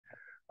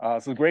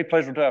It's a great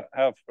pleasure to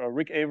have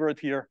Rick Averitt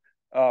here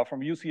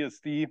from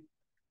UCSD,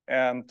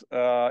 and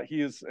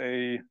he is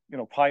a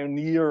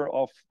pioneer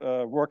of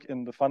work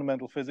in the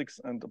fundamental physics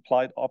and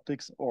applied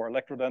optics or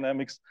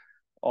electrodynamics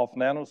of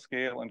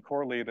nanoscale and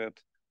correlated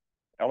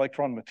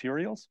electron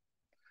materials,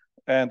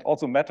 and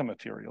also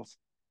metamaterials.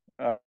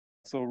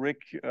 So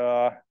Rick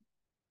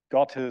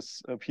got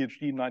his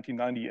PhD in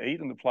 1998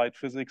 in applied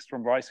physics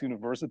from Rice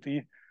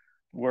University,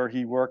 where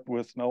he worked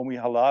with Naomi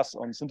Halas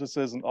on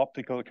synthesis and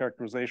optical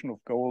characterization of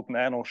gold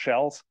nano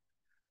shells.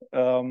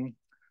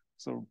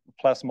 So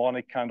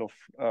plasmonic kind of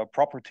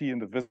property in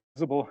the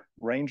visible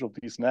range of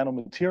these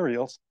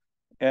nanomaterials.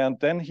 And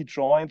then he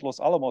joined Los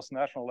Alamos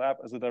National Lab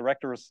as a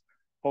director's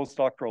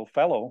postdoctoral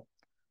fellow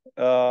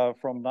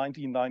from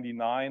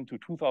 1999 to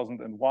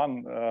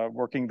 2001,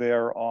 working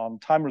there on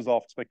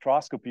time-resolved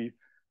spectroscopy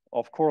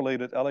of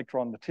correlated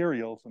electron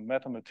materials and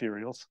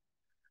metamaterials.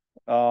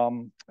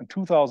 In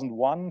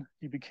 2001,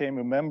 he became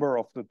a member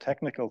of the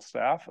technical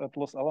staff at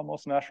Los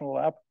Alamos National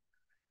Lab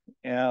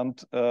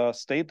and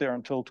stayed there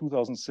until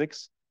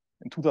 2006.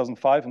 In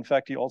 2005, in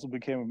fact, he also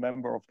became a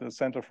member of the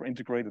Center for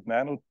Integrated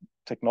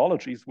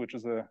Nanotechnologies, which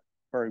is a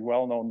very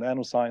well-known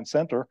nanoscience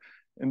center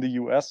in the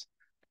US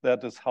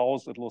that is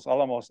housed at Los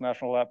Alamos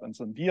National Lab and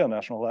Sandia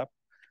National Lab.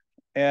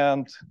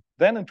 And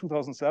then in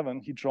 2007,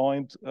 he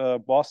joined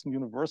Boston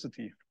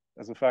University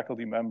as a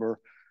faculty member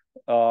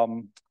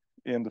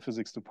in the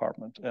physics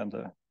department and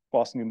the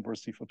Boston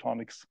University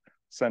Photonics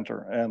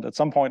Center. And at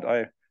some point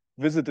I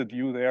visited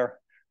you there,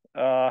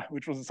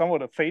 which was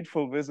somewhat a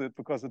fateful visit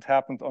because it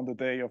happened on the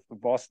day of the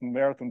Boston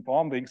Marathon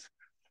bombings.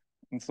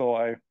 And so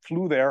I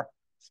flew there,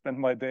 spent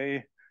my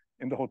day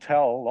in the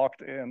hotel,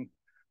 locked in,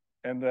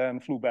 and then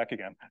flew back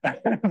again.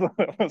 But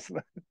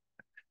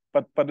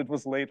it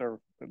was later,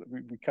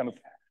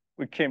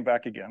 we came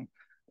back again.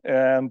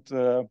 And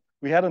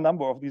we had a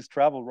number of these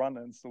travel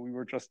run-ins. So we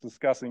were just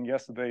discussing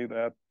yesterday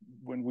that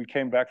when we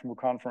came back from a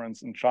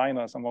conference in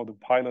China, somehow the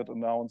pilot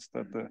announced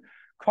that the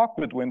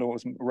cockpit window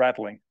was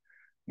rattling,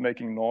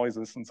 making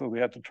noises. And so we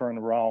had to turn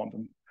around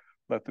and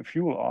let the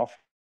fuel off.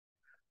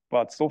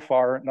 But so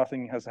far,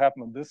 nothing has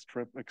happened on this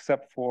trip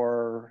except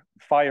for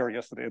fire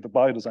yesterday at the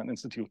Biodesign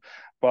Institute.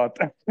 But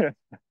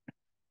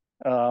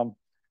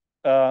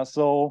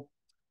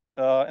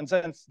and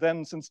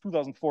since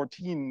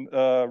 2014,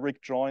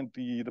 Rick joined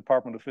the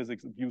Department of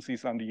Physics at UC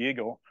San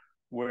Diego,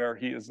 where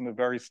he is in a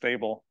very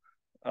stable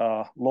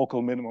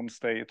local minimum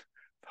state,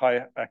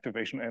 high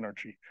activation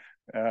energy,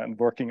 and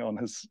working on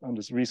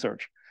his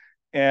research.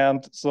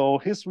 And so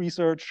his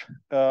research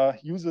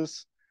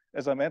uses,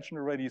 as I mentioned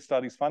already,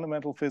 studies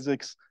fundamental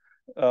physics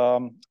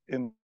and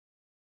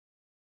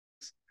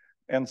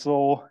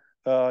so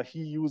he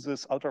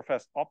uses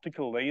ultrafast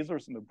optical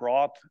lasers in a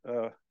broad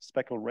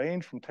spectral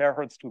range from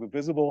terahertz to the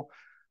visible.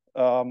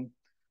 And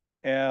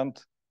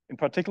in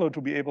particular, to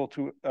be able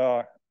to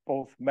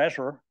both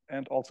measure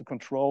and also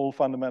control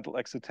fundamental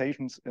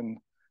excitations in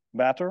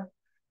matter.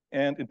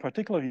 And in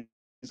particular,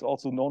 he's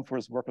also known for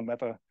his work on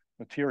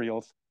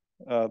metamaterials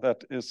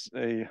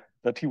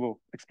that he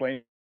will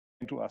explain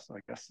to us,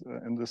 I guess,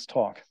 in this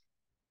talk.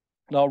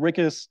 Now, Rick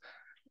is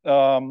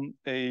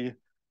a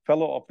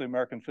fellow of the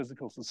American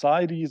Physical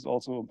Society. He's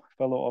also a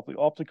fellow of the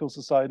Optical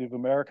Society of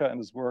America, and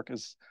his work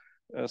is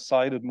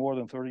cited more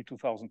than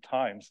 32,000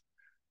 times,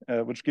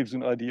 which gives you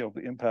an idea of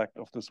the impact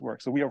of this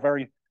work. So we are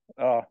very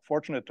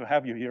fortunate to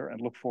have you here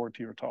and look forward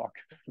to your talk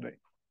today.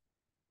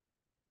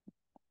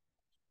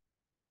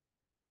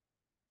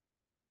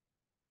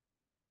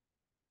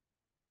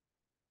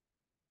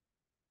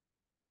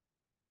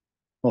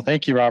 Well,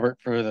 thank you, Robert,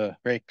 for the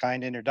very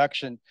kind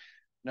introduction.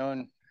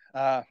 Known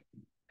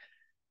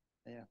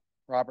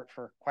Robert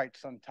for quite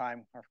some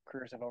time. Our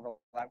careers have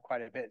overlapped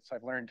quite a bit, so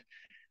I've learned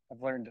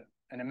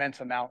an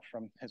immense amount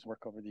from his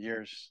work over the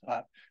years.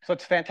 So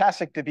it's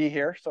fantastic to be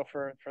here. So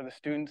for the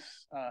students,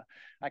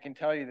 I can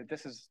tell you that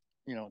this is,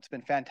 it's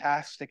been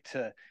fantastic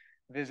to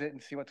visit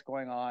and see what's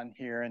going on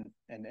here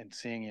and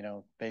seeing,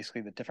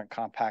 basically the different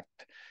compact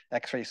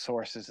X-ray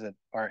sources that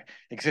are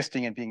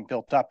existing and being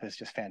built up is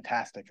just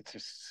fantastic.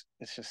 It's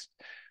just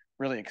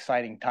really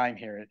exciting time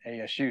here at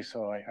ASU.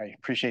 So I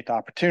appreciate the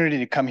opportunity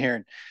to come here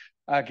and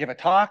give a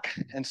talk.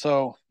 And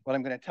so what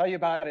I'm going to tell you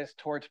about is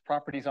towards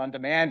properties on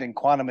demand in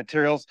quantum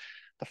materials.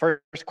 The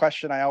first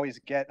question I always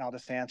get, and I'll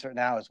just answer it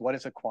now, is what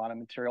is a quantum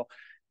material?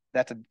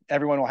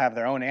 Everyone will have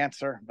their own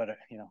answer, but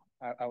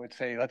I would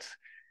say let's,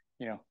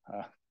 you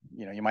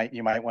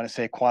might want to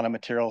say quantum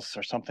materials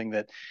are something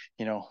that,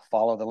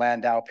 follow the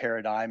Landau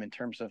paradigm in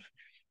terms of,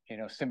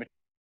 symmetry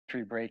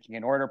breaking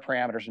and order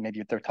parameters, and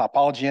maybe their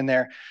topology in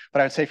there.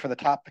 But I would say for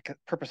the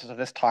purposes of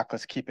this talk,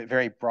 let's keep it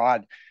very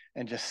broad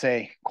and just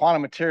say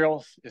quantum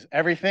materials is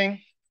everything.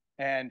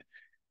 And,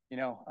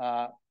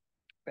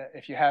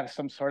 if you have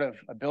some sort of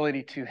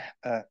ability to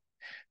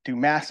do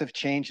massive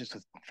changes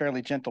with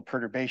fairly gentle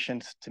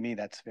perturbations, to me,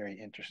 that's very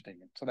interesting.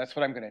 So that's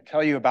what I'm going to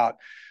tell you about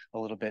a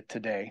little bit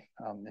today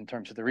in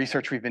terms of the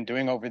research we've been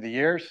doing over the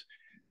years.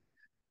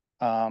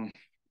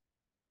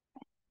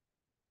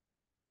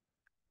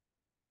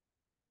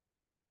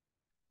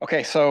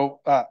 Okay,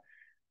 so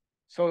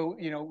So,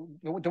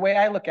 the way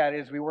I look at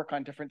it is we work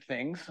on different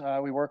things.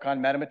 We work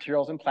on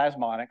metamaterials and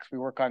plasmonics. We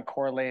work on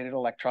correlated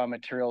electron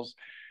materials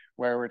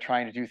where we're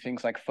trying to do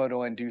things like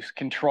photo-induced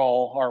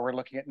control, or we're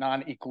looking at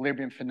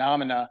non-equilibrium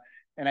phenomena.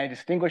 And I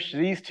distinguish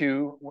these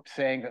two,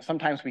 saying that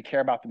sometimes we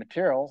care about the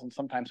materials and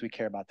sometimes we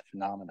care about the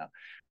phenomena.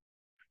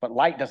 But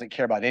light doesn't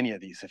care about any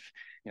of these. If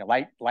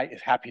light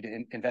is happy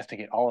to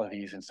investigate all of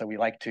these, and so we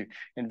like to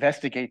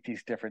investigate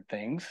these different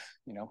things,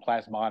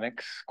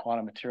 plasmonics,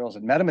 quantum materials,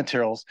 and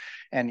metamaterials,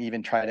 and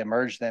even try to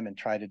merge them and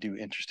try to do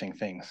interesting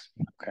things.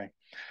 Okay.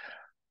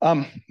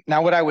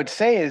 Now, what I would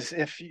say is,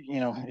 if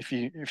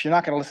you're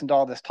not going to listen to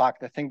all this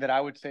talk, the thing that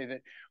I would say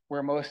that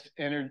we're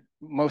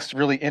most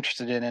really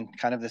interested in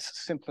kind of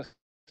this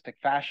simplistic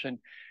fashion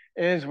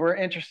is we're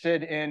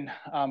interested in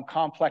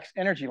complex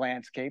energy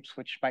landscapes,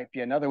 which might be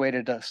another way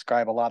to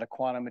describe a lot of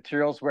quantum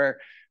materials, where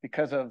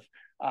because of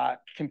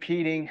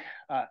competing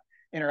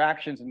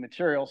interactions in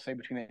materials, say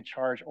between the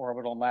charge,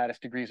 orbital, and lattice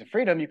degrees of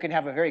freedom, you can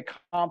have a very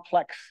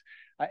complex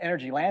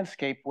energy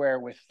landscape where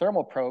with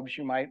thermal probes,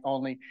 you might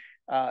only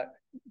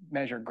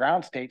measure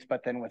ground states,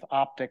 but then with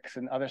optics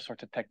and other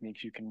sorts of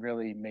techniques, you can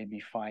really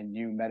maybe find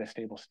new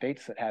metastable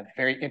states that have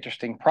very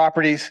interesting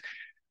properties.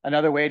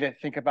 Another way to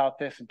think about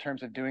this in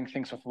terms of doing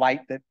things with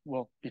light that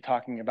we'll be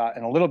talking about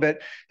in a little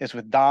bit is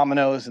with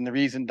dominoes. And the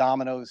reason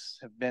dominoes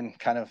have been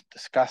kind of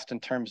discussed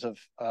in terms of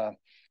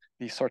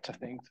these sorts of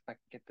things. If I can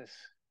get this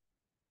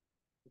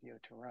video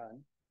to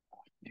run. Oh,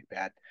 too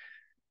bad.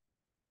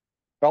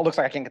 Well, it looks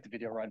like I can't get the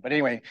video run. But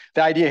anyway,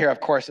 the idea here,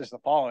 of course, is the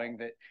following,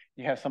 that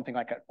you have something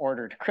like an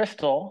ordered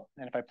crystal.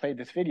 And if I played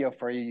this video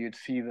for you, you'd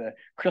see the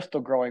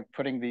crystal growing,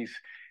 putting these,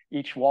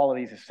 each wall of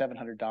these is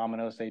 700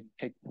 dominoes. They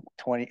take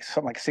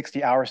something like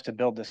 60 hours to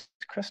build this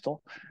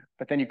crystal.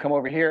 But then you come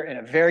over here in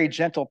a very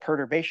gentle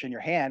perturbation, your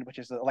hand, which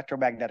is the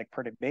electromagnetic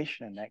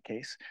perturbation in that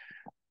case,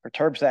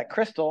 perturbs that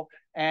crystal,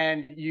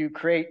 and you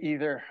create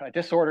either a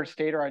disordered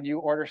state or a new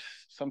order,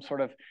 some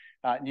sort of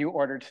new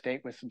ordered state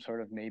with some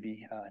sort of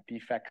maybe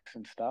defects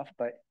and stuff.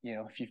 But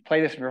if you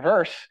play this in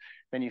reverse,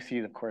 then you see,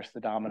 of course, the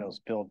dominoes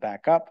build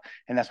back up.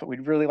 And that's what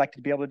we'd really like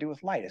to be able to do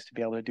with light, is to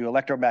be able to do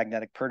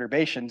electromagnetic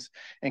perturbations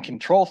and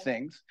control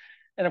things.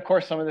 And of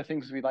course, some of the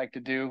things we'd like to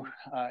do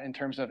in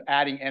terms of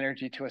adding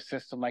energy to a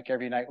system, like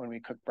every night when we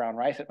cook brown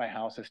rice at my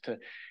house, is to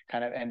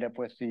kind of end up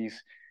with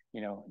these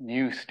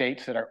new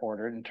states that are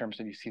ordered in terms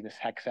of, you see this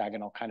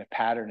hexagonal kind of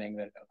patterning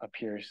that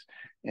appears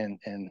in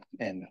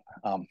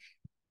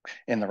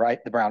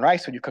the brown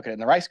rice when you cook it in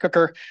the rice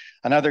cooker.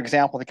 Another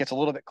example that gets a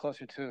little bit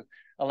closer to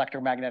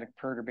electromagnetic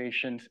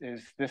perturbations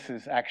is, this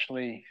is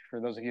actually, for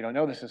those of you who don't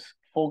know, this is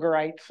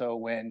fulgurite. So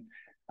when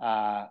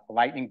a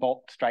lightning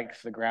bolt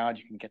strikes the ground,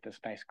 you can get this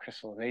nice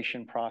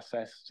crystallization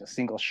process. It's a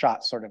single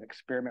shot sort of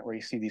experiment where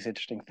you see these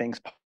interesting things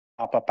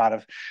pop up out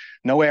of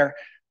nowhere.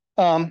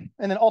 And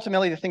then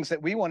ultimately, the things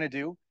that we want to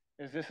do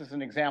is, this is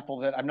an example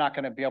that I'm not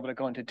going to be able to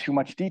go into too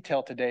much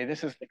detail today.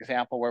 This is an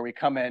example where we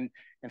come in,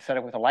 instead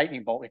of with a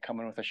lightning bolt, we come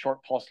in with a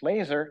short pulse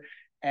laser,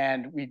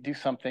 and we do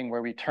something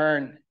where we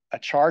turn a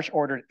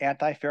charge-ordered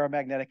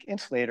anti-ferromagnetic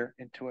insulator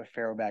into a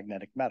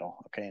ferromagnetic metal.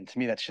 Okay, and to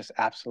me, that's just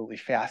absolutely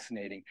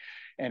fascinating.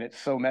 And it's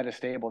so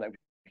metastable that we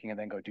can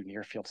then go do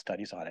near-field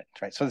studies on it,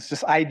 right? So it's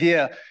this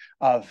idea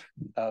of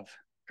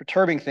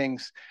perturbing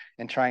things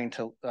and trying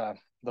to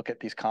look at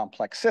these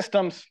complex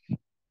systems.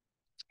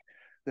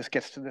 This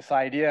gets to this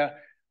idea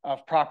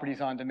of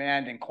properties on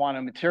demand in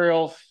quantum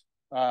materials.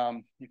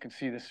 You can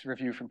see this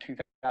review from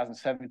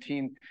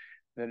 2017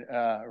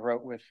 that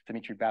wrote with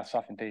Dmitry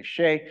Basov and Dave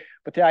Shea.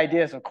 But the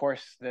idea is, of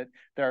course, that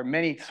there are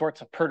many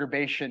sorts of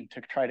perturbation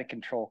to try to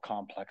control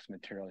complex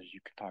materials. You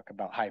could talk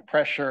about high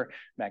pressure,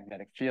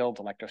 magnetic fields,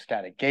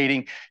 electrostatic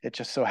gating. It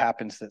just so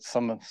happens that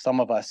some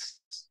of us,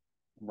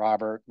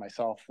 Robert,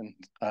 myself, and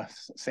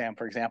Sam,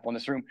 for example, in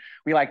this room,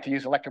 we like to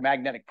use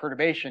electromagnetic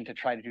perturbation to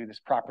try to do this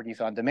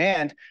properties on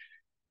demand.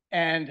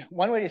 And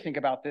one way to think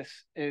about this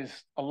is,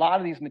 a lot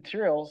of these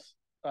materials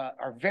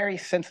are very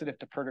sensitive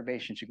to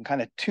perturbations. You can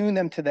kind of tune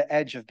them to the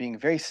edge of being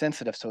very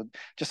sensitive. So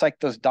just like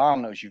those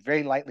dominoes, you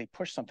very lightly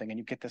push something and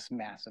you get this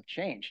massive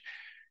change.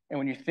 And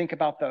when you think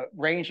about the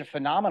range of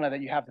phenomena that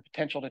you have the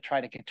potential to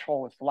try to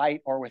control with light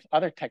or with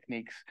other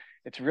techniques,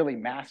 it's really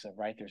massive,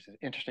 right? There's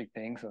interesting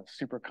things of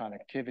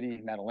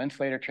superconductivity, metal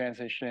insulator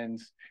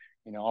transitions,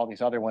 all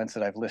these other ones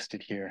that I've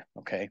listed here,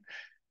 okay?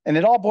 And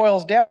it all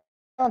boils down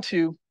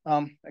to,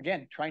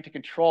 again, trying to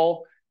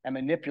control and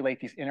manipulate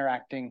these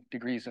interacting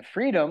degrees of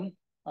freedom.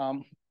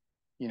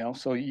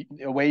 So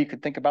a way you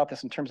could think about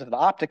this in terms of the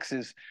optics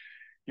is,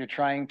 you're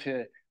trying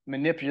to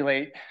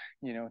manipulate,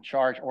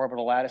 charge,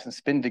 orbital, lattice, and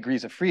spin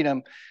degrees of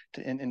freedom.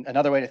 And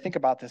another way to think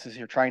about this is,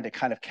 you're trying to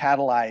kind of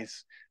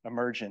catalyze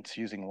emergence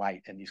using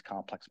light in these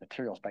complex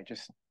materials by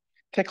just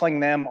tickling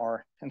them,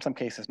 or in some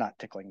cases not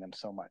tickling them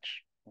so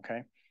much,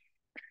 okay?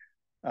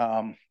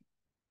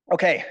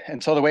 Okay,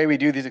 and so the way we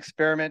do these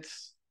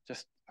experiments,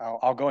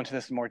 I'll go into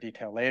this in more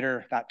detail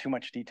later, not too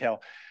much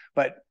detail,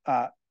 but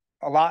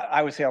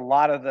I would say a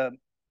lot of the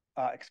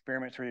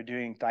experiments where you're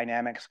doing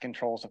dynamics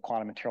controls of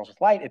quantum materials with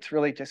light. It's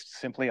really just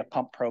simply a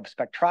pump probe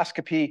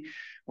spectroscopy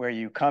where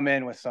you come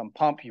in with some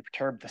pump, you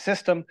perturb the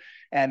system,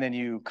 and then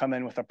you come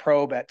in with a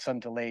probe at some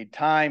delayed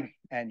time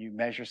and you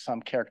measure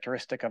some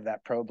characteristic of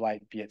that probe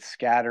light, be it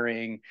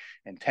scattering,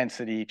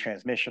 intensity,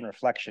 transmission,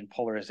 reflection,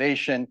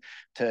 polarization,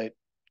 to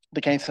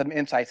gain some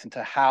insights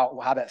into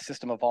how that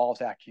system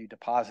evolves after you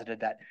deposited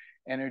that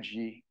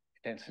energy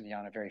density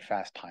on a very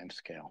fast time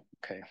scale.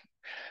 Okay.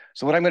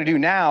 So what I'm going to do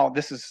now,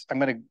 I'm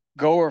going to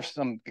go over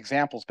some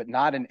examples, but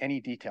not in any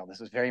detail.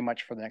 This is very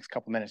much for the next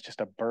couple of minutes, just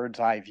a bird's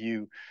eye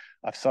view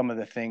of some of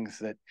the things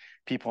that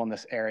people in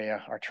this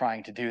area are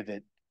trying to do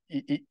that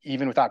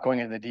even without going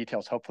into the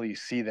details, hopefully you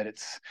see that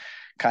it's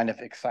kind of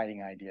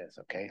exciting ideas.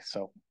 Okay,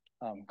 so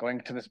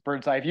going to this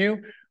bird's eye view,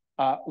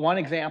 one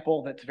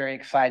example that's very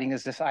exciting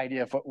is this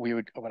idea of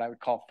what I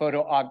would call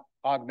photo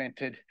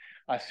augmented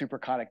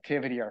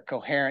superconductivity or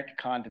coherent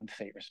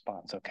condensate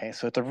response. Okay,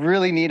 so it's a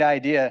really neat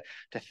idea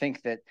to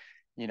think that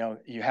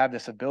you have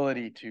this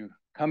ability to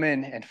come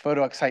in and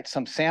photo excite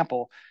some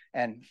sample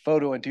and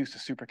photo induce a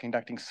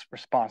superconducting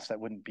response that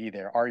wouldn't be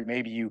there, or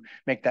maybe you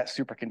make that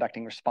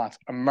superconducting response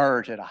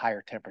emerge at a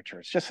higher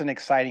temperature. It's just an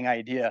exciting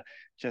idea.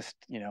 Just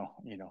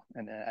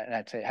and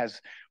I'd say it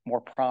has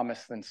more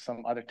promise than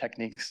some other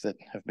techniques that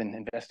have been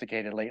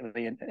investigated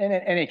lately. And in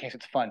any case,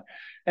 it's fun.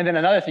 And then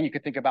another thing you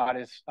could think about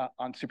is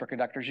on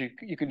superconductors,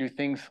 you can do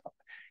things,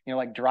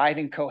 like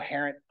driving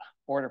coherent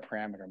order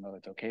parameter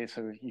modes. Okay,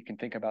 so you can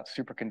think about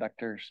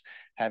superconductors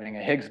having a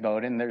Higgs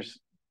mode, and there's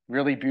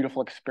really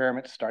beautiful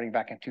experiments starting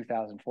back in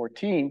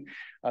 2014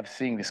 of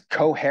seeing this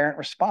coherent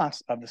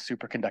response of the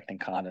superconducting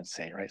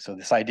condensate, right? So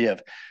this idea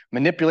of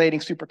manipulating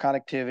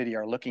superconductivity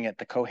or looking at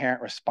the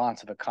coherent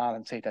response of a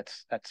condensate,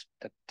 that's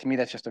to me,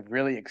 that's just a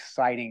really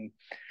exciting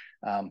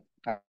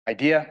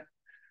idea.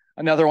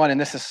 Another one,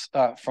 and this is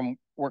from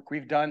work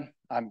we've done,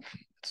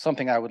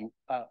 something I would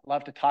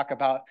love to talk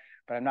about,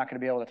 but I'm not going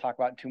to be able to talk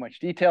about in too much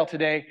detail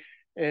today,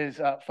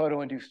 is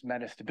photo-induced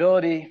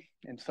metastability.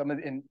 In some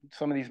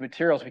of these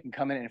materials, we can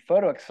come in and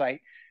photo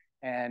excite,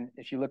 and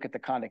if you look at the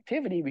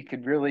conductivity, we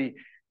could really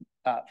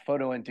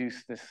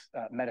photo-induce this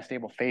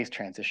metastable phase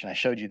transition. I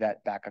showed you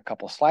that back a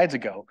couple of slides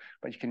ago,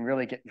 but you can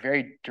really get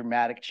very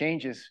dramatic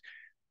changes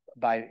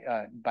by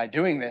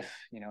doing this,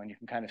 and you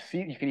can kind of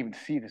see, you can even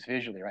see this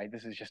visually, right?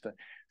 This is just a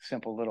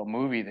simple little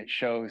movie that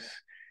shows,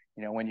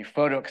 when you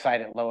photo excite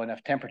at low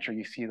enough temperature,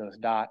 you see those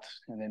dots,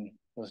 and then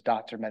those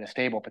dots are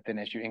metastable, but then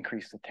as you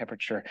increase the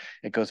temperature,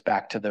 it goes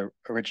back to the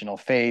original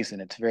phase,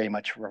 and it's very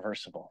much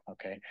reversible,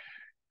 okay?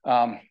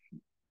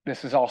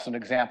 This is also an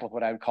example of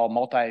what I would call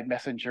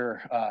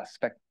multi-messenger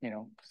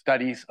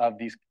studies of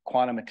these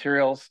quantum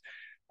materials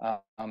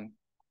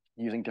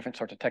using different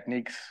sorts of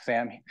techniques.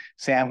 Sam,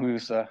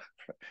 who's a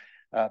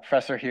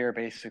professor here,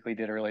 basically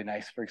did a really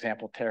nice, for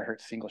example,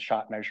 terahertz single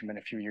shot measurement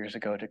a few years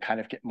ago to kind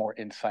of get more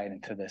insight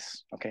into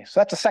this. Okay, so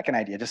that's the second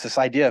idea, just this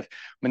idea of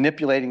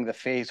manipulating the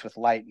phase with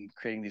light and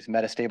creating these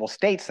metastable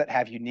states that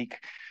have unique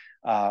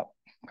order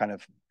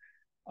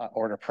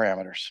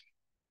parameters.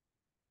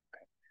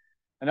 Okay.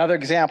 Another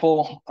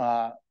example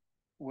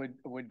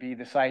would be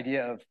this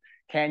idea of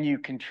can you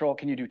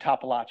do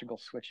topological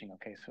switching?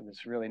 Okay, so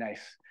this really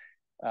nice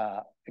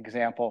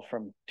example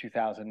from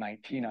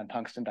 2019 on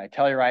tungsten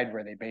ditelluride,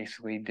 where they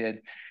basically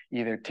did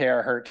either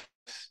terahertz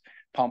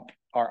pump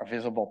or a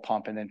visible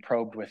pump and then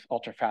probed with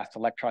ultra-fast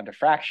electron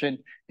diffraction,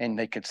 and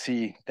they could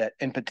see that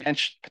in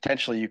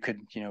potentially you could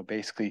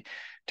basically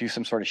do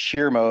some sort of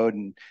shear mode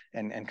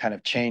and kind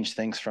of change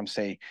things from,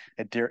 say,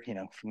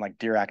 from like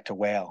Dirac to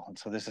Weyl. And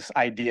so there's this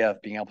idea of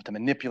being able to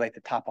manipulate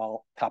the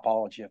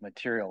topology of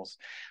materials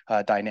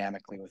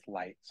dynamically with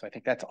light. So I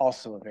think that's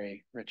also a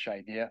very rich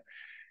idea.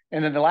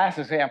 And then the last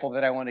example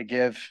that I want to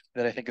give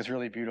that I think is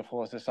really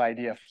beautiful is this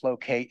idea of flow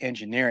K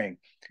engineering,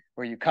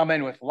 where you come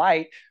in with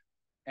light,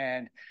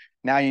 and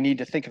now you need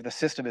to think of the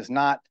system as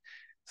not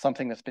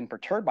something that's been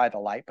perturbed by the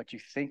light, but you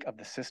think of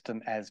the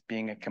system as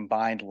being a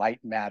combined light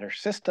matter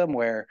system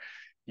where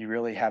you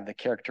really have the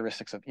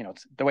characteristics of,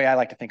 the way I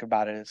like to think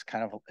about it, it's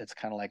kind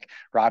of like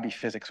Rabi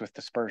physics with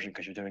dispersion,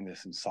 because you're doing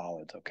this in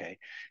solids, okay?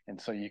 And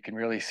so you can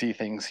really see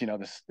things,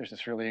 there's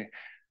this really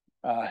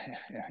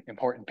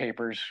important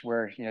papers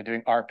where,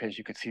 doing ARPs,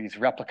 you could see these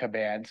replica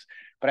bands.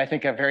 But I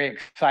think a very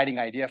exciting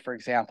idea, for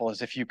example,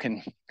 is if you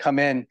can come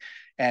in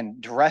and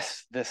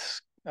dress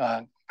this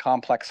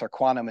complex or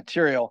quantum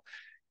material,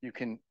 you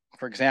can,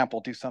 for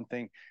example, do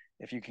something.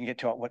 If you can get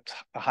to what's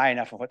high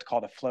enough of what's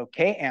called a flow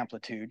K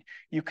amplitude,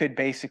 you could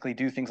basically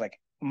do things like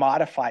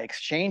modify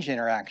exchange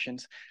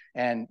interactions,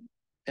 and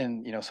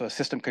so a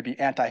system could be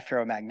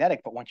anti-ferromagnetic,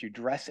 but once you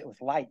dress it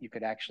with light, you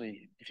could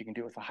actually, if you can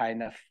do it with a high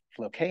enough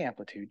flow K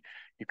amplitude,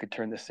 you could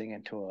turn this thing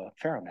into a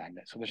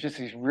ferromagnet. So there's just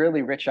these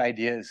really rich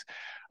ideas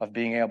of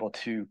being able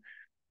to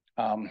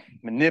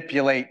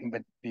manipulate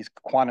these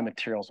quantum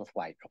materials with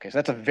light. Okay, so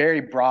that's a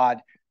very broad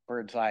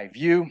bird's eye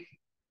view.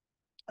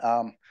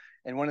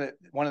 And one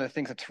of the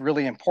things that's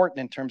really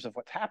important in terms of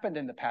what's happened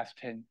in the past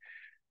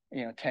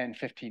 10,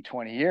 15,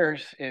 20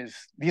 years is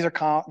these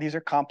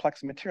are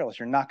complex materials.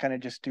 You're not going to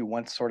just do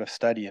one sort of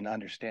study and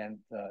understand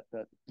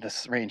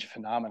this range of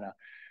phenomena.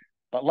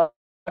 But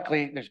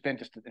luckily, there's been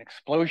just an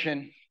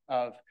explosion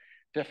of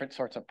different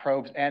sorts of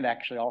probes and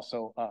actually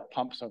also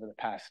pumps over the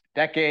past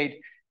decade,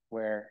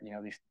 where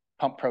these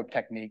pump probe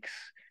techniques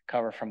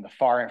cover from the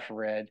far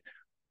infrared,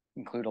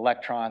 include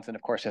electrons, and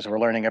of course, as we're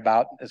learning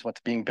about, is what's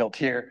being built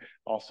here,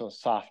 also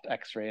soft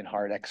X-ray and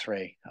hard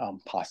X-ray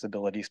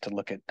possibilities to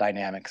look at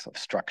dynamics of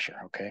structure,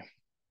 okay?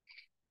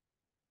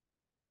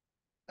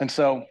 And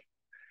so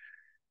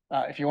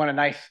if you want a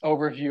nice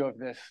overview of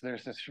this,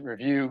 there's this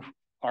review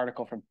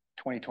article from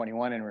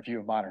 2021 in Review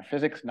of Modern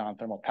Physics,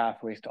 Non-Thermal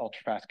Pathways to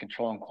Ultrafast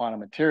Control in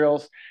Quantum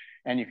Materials.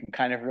 And you can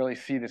kind of really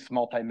see this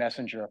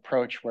multi-messenger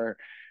approach where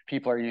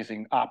people are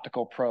using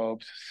optical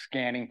probes,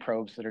 scanning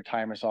probes that are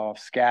time resolved,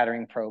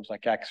 scattering probes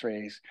like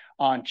X-rays,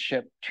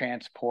 on-chip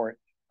transport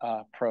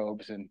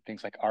probes, and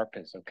things like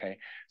ARPAs, okay?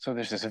 So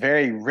there's this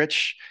very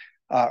rich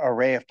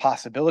array of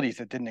possibilities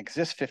that didn't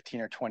exist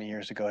 15 or 20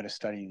 years ago to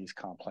study these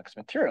complex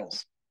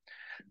materials.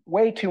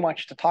 Way too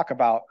much to talk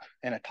about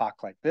in a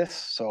talk like this.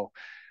 So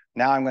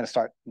now I'm going to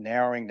start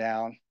narrowing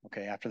down.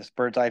 Okay, after this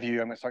bird's eye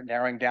view, I'm going to start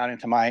narrowing down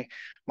into my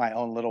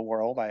own little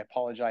world. I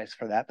apologize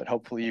for that, but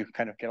hopefully you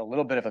kind of get a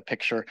little bit of a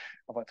picture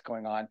of what's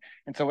going on.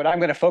 And so what I'm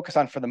going to focus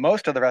on for the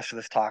most of the rest of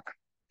this talk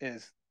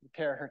is the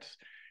terahertz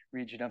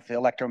region of the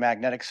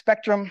electromagnetic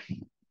spectrum.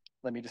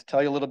 Let me just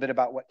tell you a little bit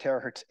about what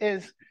terahertz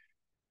is.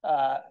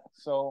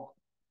 So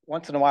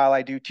once in a while,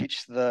 I do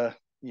teach the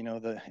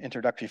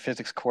introductory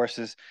physics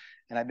courses,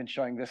 and I've been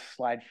showing this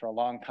slide for a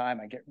long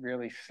time. I get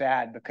really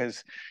sad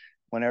because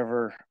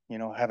whenever,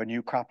 I have a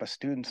new crop of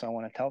students, I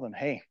want to tell them,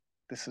 hey,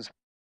 this is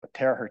what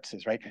terahertz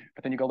is, right?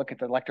 But then you go look at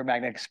the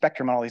electromagnetic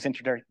spectrum and all these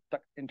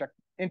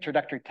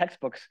introductory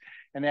textbooks,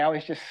 and they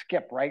always just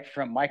skip right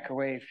from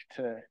microwave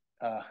to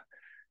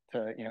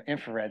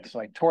infrared. So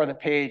I tore the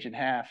page in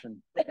half,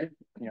 and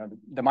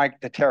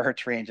the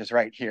terahertz range is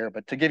right here.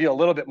 But to give you a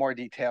little bit more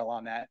detail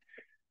on that,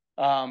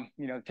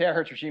 the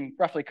terahertz regime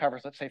roughly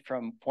covers, let's say,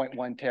 from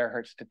 0.1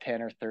 terahertz to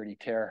 10 or 30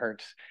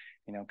 terahertz.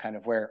 Kind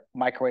of where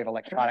microwave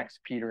electronics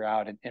peter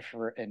out and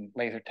infrared and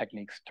laser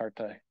techniques start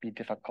to be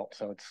difficult.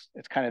 So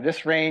it's kind of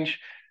this range.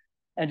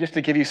 And just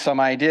to give you some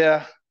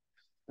idea,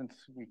 since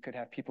we could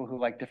have people who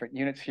like different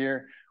units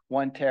here,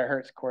 1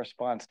 terahertz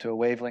corresponds to a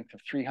wavelength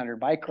of 300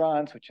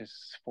 microns, which is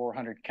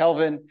 400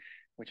 Kelvin,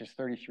 which is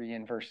 33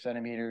 inverse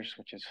centimeters,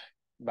 which is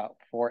about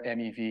 4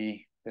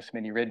 MeV, this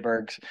many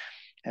Rydbergs.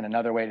 And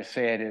another way to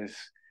say it is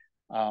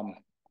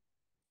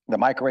the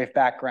microwave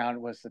background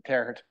was the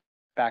terahertz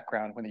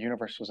background when the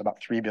universe was about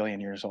 3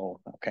 billion years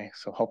old. Okay,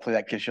 so hopefully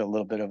that gives you a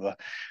little bit of a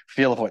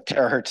feel of what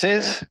terahertz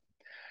is.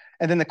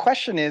 And then the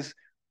question is,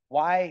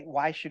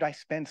 why should I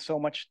spend so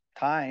much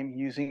time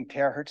using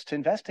terahertz to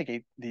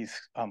investigate these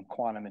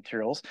quantum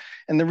materials?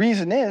 And the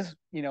reason is,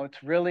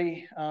 it's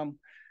really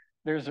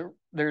there's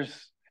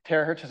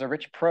terahertz is a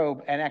rich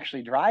probe and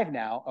actually drive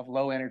now of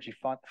low energy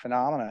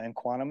phenomena in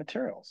quantum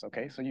materials.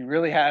 Okay, so you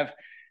really have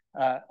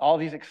all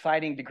these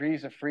exciting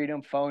degrees of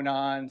freedom,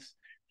 phonons,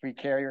 free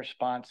carrier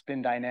response,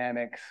 spin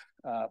dynamics,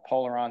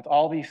 polarons,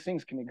 all these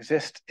things can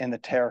exist in the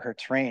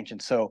terahertz range.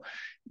 And so,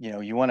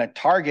 you want to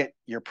target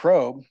your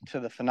probe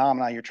to the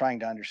phenomena you're trying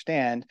to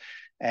understand.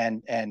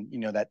 And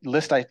that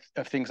list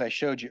of things I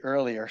showed you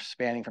earlier,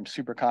 spanning from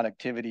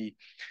superconductivity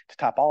to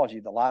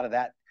topology, a lot of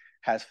that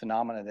has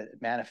phenomena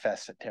that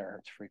manifests at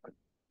terahertz frequencies,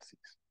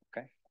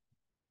 okay?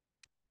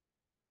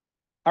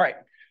 All right,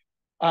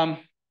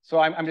 so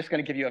I'm just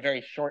gonna give you a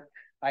very short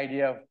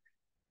idea of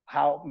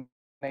how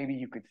maybe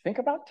you could think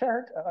about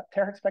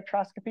terahertz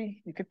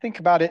spectroscopy. You could think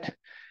about it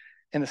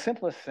in the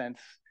simplest sense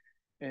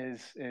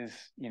is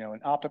an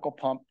optical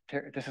pump.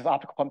 This is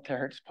optical pump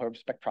terahertz probe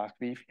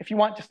spectroscopy. If you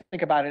want, just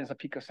think about it as a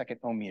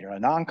picosecond ohm meter, a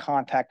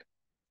non-contact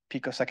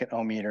picosecond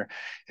ohm meter.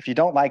 If you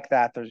don't like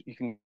that, you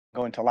can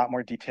go into a lot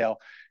more detail.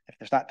 If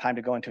there's not time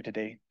to go into it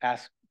today,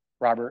 ask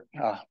Robert,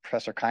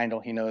 Professor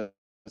Kindle. He knows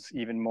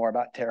even more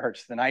about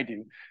terahertz than I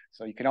do.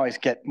 So you can always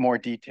get more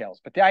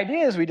details. But the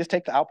idea is we just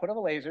take the output of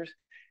the lasers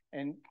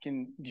and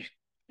can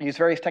use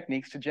various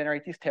techniques to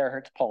generate these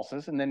terahertz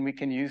pulses, and then we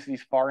can use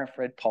these far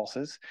infrared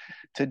pulses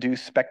to do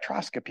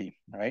spectroscopy,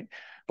 right?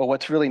 But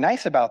what's really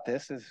nice about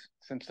this is,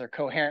 since they're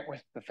coherent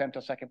with the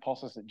femtosecond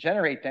pulses that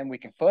generate them, we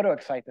can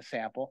photoexcite the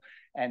sample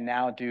and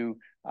now do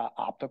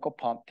optical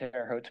pump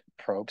terahertz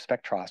probe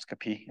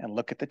spectroscopy and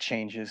look at the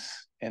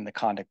changes in the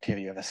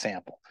conductivity of a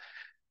sample.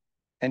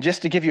 And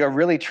just to give you a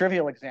really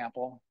trivial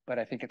example, but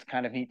I think it's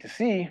kind of neat to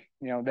see,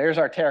 there's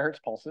our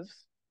terahertz pulses,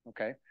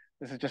 okay?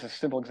 This is just a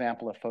simple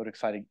example of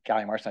photoexcited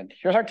gallium arsenide.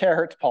 Here's our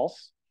terahertz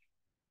pulse.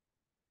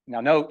 Now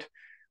note,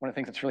 one of the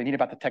things that's really neat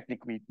about the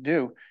technique we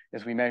do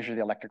is we measure the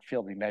electric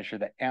field. We measure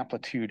the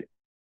amplitude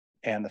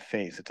and the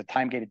phase. It's a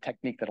time-gated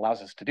technique that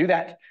allows us to do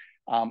that.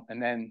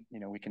 And then,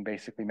 we can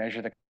basically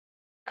measure the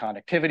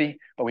conductivity,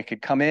 but we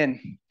could come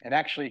in and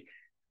actually,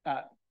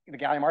 the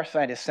gallium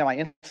arsenide is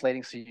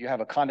semi-insulating, so you have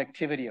a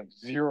conductivity of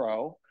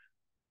 0.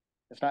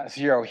 It's not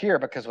 0 here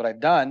because what I've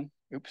done,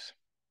 oops,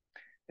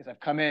 is I've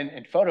come in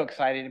and photo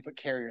excited and put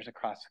carriers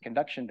across the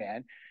conduction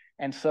band.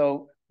 And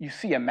so you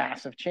see a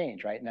massive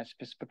change, right? And that's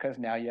just because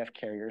now you have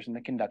carriers in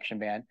the conduction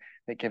band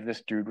that give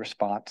this Drude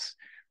response.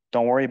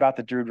 Don't worry about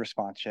the Drude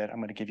response yet. I'm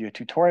going to give you a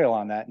tutorial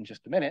on that in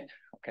just a minute,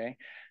 okay?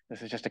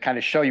 This is just to kind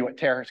of show you what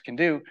terahertz can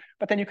do.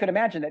 But then you could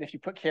imagine that if you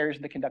put carriers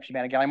in the conduction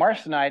band of gallium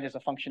arsenide as a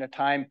function of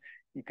time,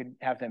 you could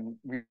have them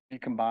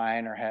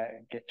recombine or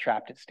get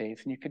trapped at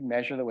states, and you could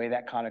measure the way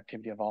that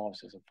conductivity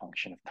evolves as a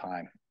function of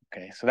time.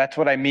 Okay, so that's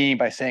what I mean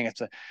by saying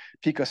it's a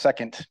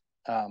picosecond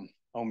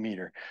ohm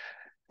meter.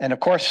 And of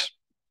course,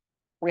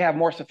 we have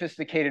more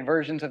sophisticated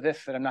versions of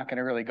this that I'm not going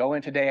to really go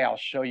into today. I'll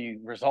show you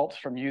results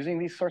from using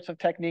these sorts of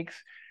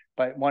techniques.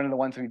 But one of the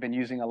ones we've been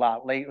using a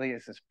lot lately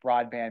is this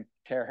broadband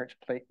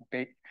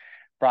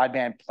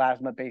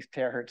plasma-based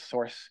terahertz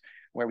source,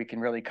 where we can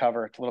really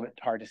cover. It's a little bit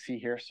hard to see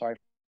here. Sorry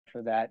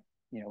for that.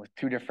 You know, with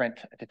two different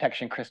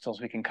detection crystals,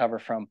 we can cover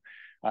from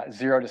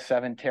 0 to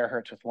 7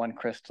 terahertz with one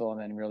crystal, and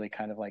then really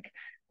kind of like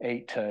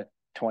 8 to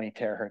 20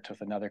 terahertz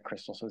with another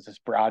crystal. So it's this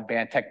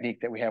broadband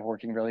technique that we have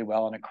working really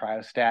well in a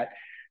cryostat.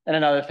 And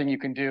another thing you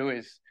can do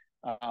is,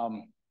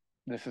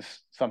 this is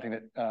something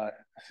that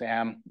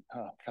Sam,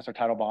 Professor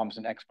Teitelbaum is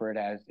an expert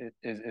at,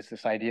 is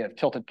this idea of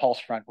tilted pulse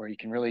front, where you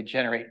can really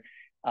generate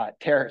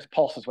terahertz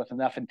pulses with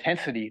enough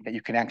intensity that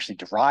you can actually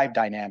drive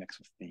dynamics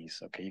with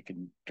these. Okay, you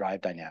can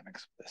drive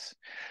dynamics with this.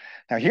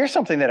 Now, here's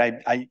something that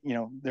I you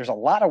know, there's a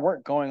lot of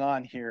work going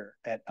on here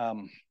at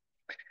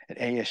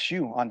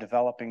ASU on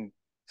developing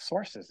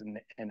sources,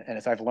 and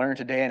as I've learned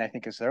today, and I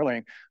think as they're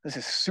learning, this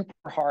is super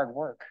hard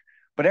work.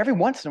 But every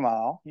once in a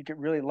while, you get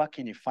really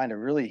lucky and you find a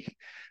really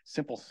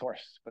simple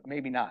source, but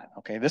maybe not.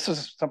 Okay, this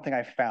is something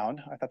I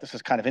found. I thought this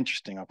was kind of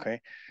interesting.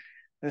 Okay,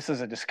 this is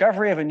a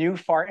discovery of a new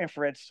far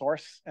infrared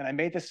source, and I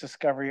made this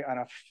discovery on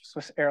a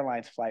Swiss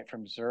Airlines flight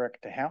from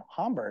Zurich to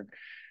Hamburg.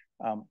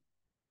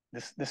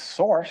 This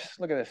source,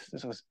 look at this.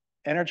 This was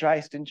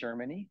energized in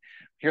Germany.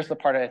 Here's the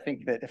part I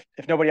think that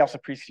if nobody else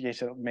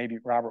appreciates it, maybe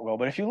Robert will.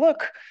 But if you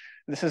look,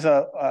 this is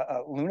a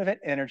Lunavit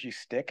energy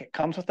stick. It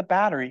comes with the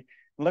battery.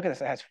 Look at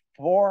this. It has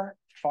 4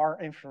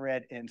 far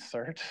infrared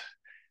inserts.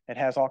 It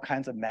has all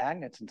kinds of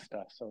magnets and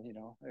stuff. So, you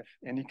know,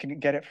 and you can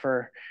get it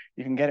for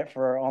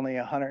only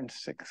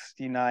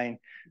 169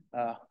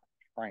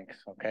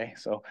 francs. Okay,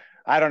 so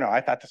I don't know.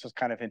 I thought this was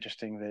kind of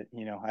interesting that,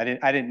 you know, I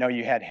didn't know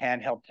you had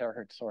handheld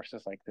terahertz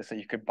sources like this that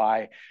you could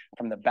buy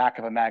from the back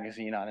of a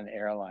magazine on an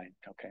airline.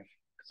 Okay,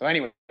 so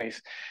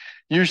anyways,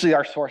 usually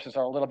our sources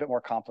are a little bit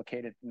more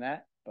complicated than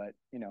that, but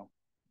you know,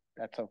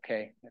 that's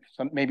okay.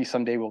 Maybe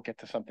someday we'll get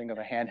to something of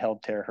a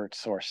handheld terahertz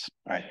source.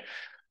 All right.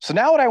 So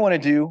now what I want to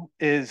do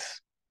is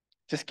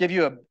just give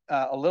you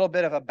a little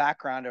bit of a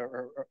background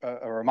or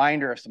a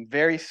reminder of some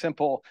very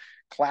simple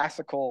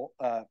classical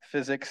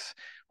physics,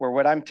 where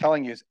what I'm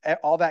telling you is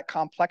all that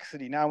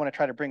complexity. Now I want to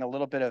try to bring a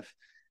little bit of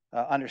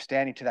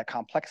understanding to that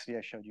complexity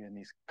I showed you in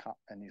these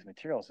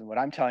materials. And what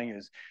I'm telling you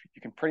is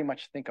you can pretty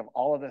much think of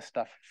all of this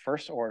stuff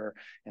first order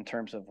in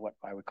terms of what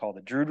I would call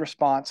the Drude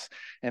response,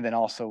 and then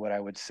also what I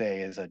would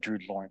say is a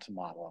Drude-Lorentz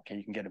model. Okay,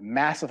 you can get a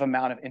massive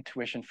amount of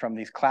intuition from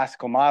these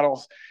classical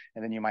models,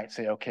 and then you might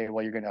say, okay,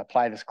 well, you're going to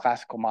apply this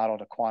classical model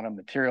to quantum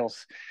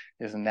materials.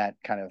 Isn't that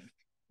kind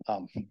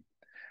of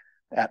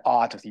at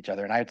odds with each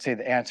other? And I'd say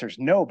the answer is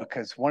no,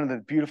 because one of the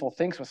beautiful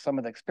things with some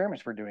of the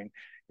experiments we're doing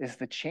is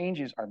the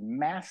changes are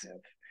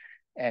massive.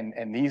 And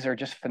these are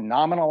just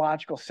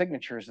phenomenological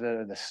signatures that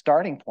are the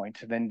starting point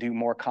to then do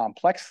more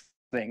complex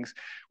things,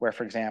 where,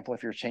 for example,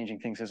 if you're changing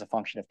things as a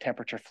function of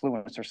temperature,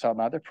 fluence, or some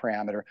other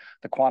parameter,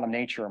 the quantum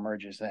nature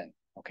emerges in.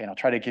 Okay, and I'll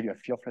try to give you a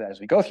feel for that as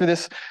we go through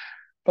this.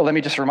 But let me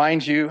just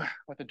remind you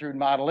what the Drude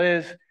model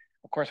is.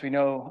 Of course, we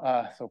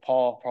know, so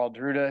Paul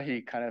Drude,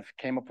 he kind of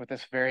came up with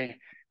this very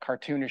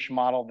cartoonish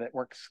model that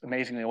works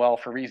amazingly well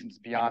for reasons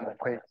beyond the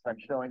equations I'm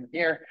showing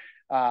here.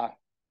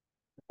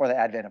 Or the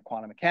advent of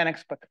quantum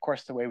mechanics. But of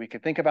course, the way we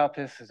could think about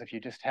this is if you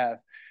just have,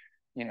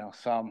 you know,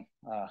 some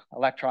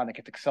electron that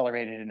gets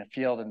accelerated in a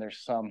field and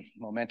there's some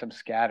momentum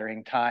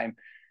scattering time,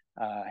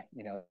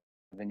 you know,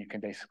 then you can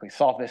basically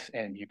solve this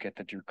and you get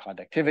the Drude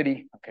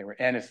conductivity, okay,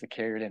 where n is the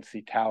carrier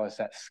density, tau is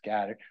that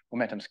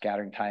momentum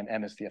scattering time,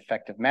 m is the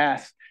effective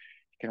mass.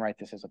 You can write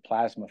this as a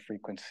plasma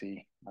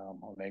frequency,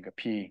 omega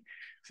p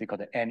is equal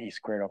to n e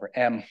squared over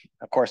m.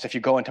 Of course, if you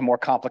go into more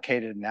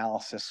complicated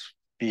analysis,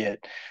 be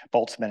it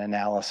Boltzmann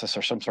analysis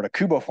or some sort of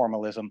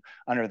cuboformalism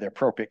under the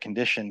appropriate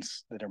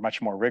conditions that are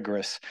much more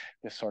rigorous,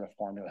 this sort of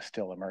formula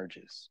still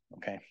emerges,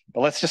 okay?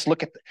 But let's just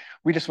look at,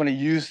 we just want to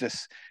use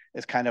this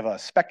as kind of a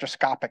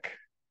spectroscopic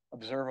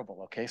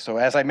observable, okay? So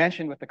as I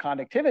mentioned with the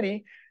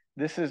conductivity,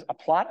 this is a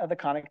plot of the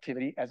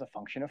conductivity as a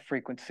function of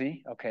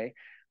frequency, okay?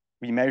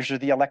 We measure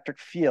the electric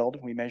field,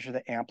 we measure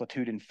the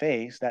amplitude and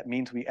phase. That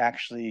means we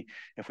actually,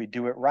 if we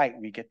do it right,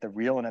 we get the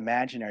real and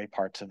imaginary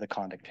parts of the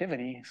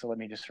conductivity. So let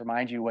me just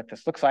remind you what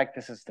this looks like.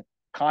 This is the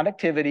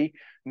conductivity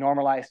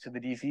normalized to the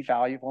DC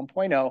value of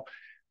 1.0,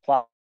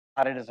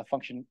 plotted as a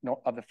function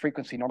of the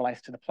frequency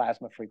normalized to the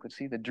plasma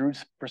frequency. The Drude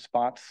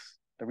response,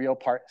 the real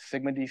part,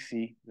 sigma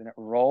DC, then it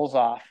rolls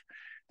off.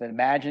 The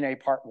imaginary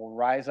part will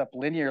rise up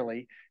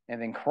linearly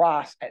and then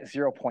cross at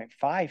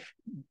 0.5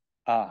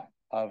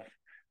 of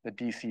the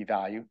DC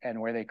value.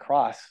 And where they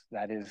cross,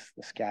 that is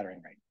the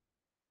scattering rate.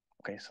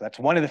 Okay, so that's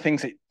one of the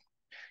things that,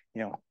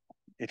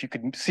 if you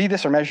could see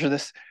this or measure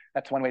this,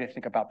 that's one way to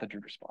think about the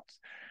Drude response.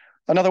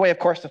 Another way, of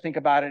course, to think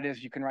about it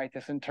is you can write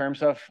this in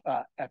terms of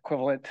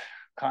equivalent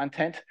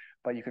content,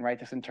 but you can write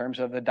this in terms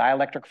of the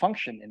dielectric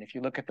function. And if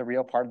you look at the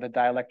real part of the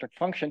dielectric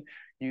function,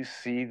 you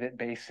see that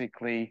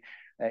basically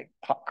it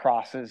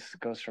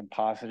goes from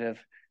positive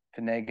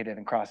to negative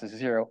and crosses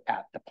 0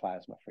 at the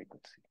plasma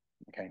frequency.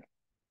 Okay,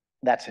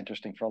 that's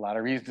interesting for a lot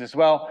of reasons as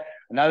well.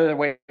 Another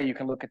way you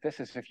can look at this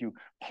is if you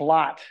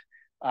plot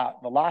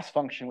the loss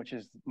function, which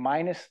is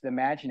minus the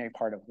imaginary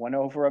part of 1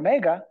 over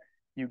omega,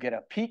 you get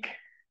a peak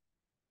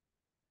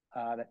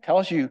that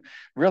tells you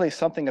really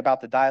something about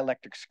the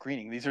dielectric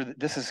screening.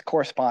 This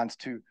corresponds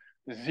to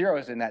the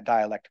zeros in that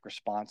dielectric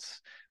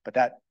response, but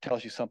that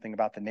tells you something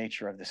about the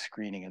nature of the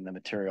screening in the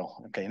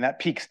material. Okay, and that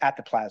peaks at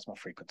the plasma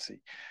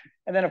frequency.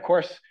 And then, of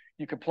course,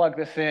 you could plug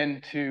this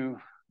into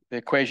the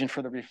equation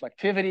for the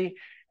reflectivity,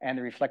 and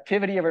the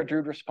reflectivity of a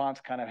Drude response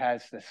kind of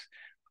has this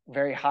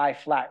very high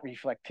flat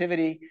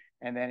reflectivity.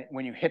 And then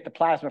when you hit the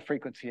plasma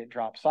frequency, it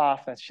drops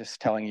off. That's just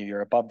telling you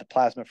you're above the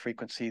plasma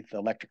frequency. The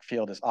electric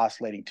field is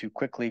oscillating too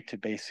quickly to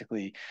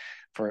basically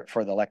for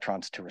the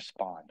electrons to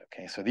respond.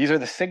 Okay, so these are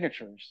the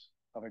signatures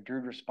of a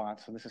Drude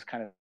response. So this is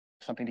kind of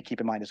something to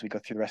keep in mind as we go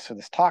through the rest of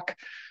this talk.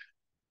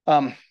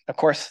 Of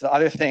course, the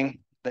other thing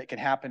that can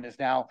happen is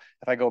now,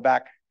 if I go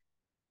back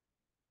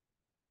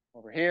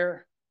over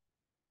here,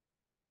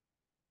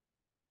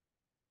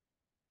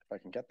 if I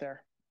can get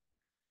there.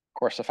 Of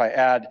course, if I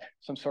add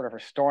some sort of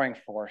restoring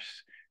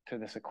force to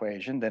this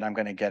equation, then I'm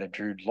going to get a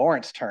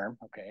Drude-Lorentz term,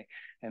 okay?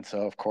 And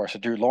so, of course, a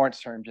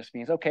Drude-Lorentz term just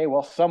means, okay,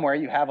 well, somewhere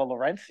you have a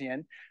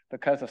Lorentzian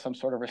because of some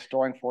sort of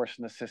restoring force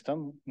in the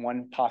system.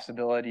 One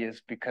possibility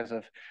is because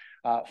of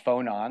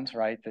phonons,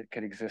 right, that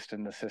could exist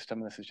in the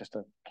system. This is just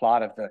a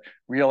plot of the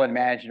real and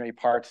imaginary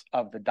parts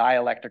of the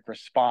dielectric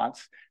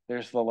response.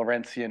 There's the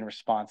Lorentzian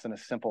response in a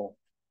simple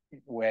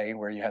way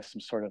where you have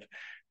some sort of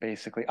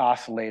basically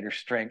oscillator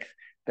strength.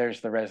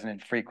 There's the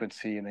resonant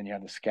frequency, and then you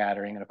have the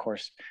scattering. And of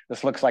course,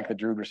 this looks like the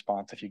Drude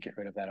response if you get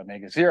rid of that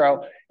omega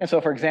 0. And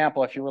so, for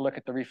example, if you were to look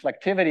at the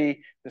reflectivity,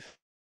 this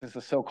is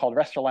the so-called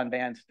Restylane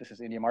bands. This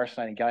is indium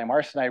arsenide and gallium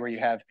arsenide, where you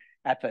have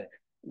at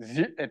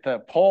the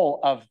pole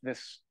of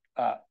this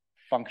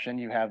function,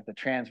 you have the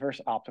transverse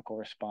optical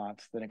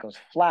response. Then it goes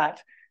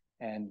flat,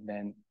 and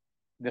then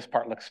this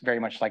part looks very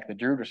much like the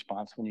Drude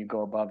response. When you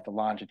go above the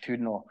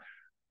longitudinal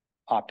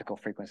optical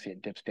frequency,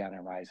 it dips down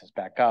and rises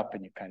back up,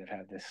 and you kind of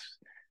have this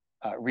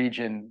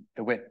region.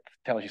 The width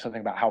tells you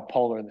something about how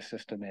polar the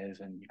system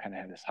is, and you kind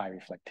of have this high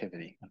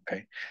reflectivity.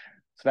 Okay,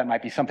 so that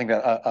might be something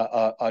that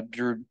a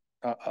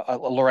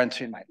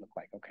Lorentzian might look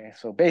like. Okay,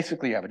 so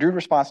basically you have a Drude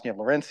response and you have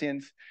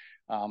Lorentzians.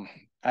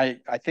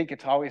 I think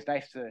it's always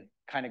nice to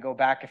kind of go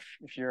back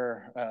if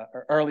you're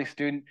an early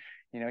student.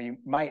 You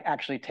might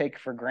actually take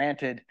for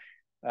granted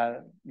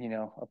a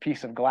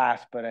piece of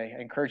glass, but I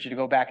encourage you to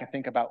go back and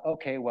think about,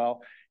 okay,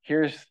 well,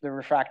 here's the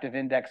refractive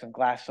index of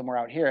glass somewhere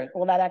out here.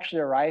 Well, that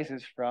actually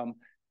arises from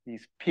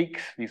these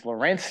peaks, these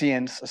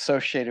Lorentzians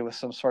associated with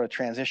some sort of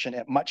transition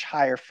at much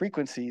higher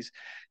frequencies.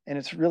 And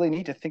it's really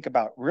neat to think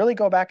about, really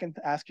go back and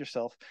ask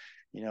yourself,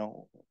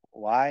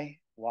 why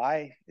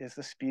is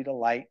the speed of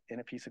light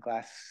in a piece of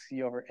glass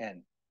C over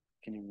N?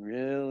 Can you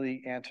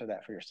really answer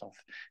that for yourself?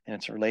 And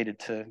it's related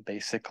to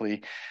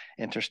basically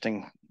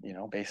interesting,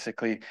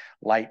 basically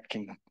light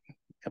can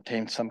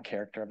obtain some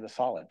character of the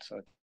solid. So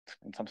it's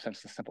in some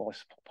sense the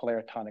simplest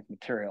polaritonic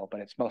material, but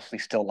it's mostly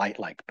still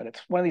light-like. But it's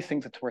one of these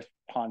things that's worth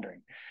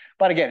pondering.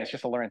 But again, it's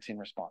just a Lorentzian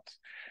response.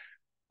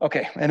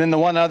 Okay, and then the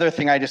one other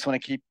thing I just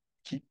want to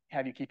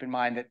have you keep in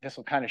mind, that this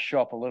will kind of show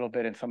up a little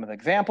bit in some of the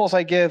examples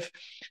I give,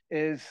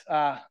 is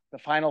the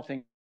final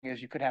thing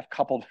is you could have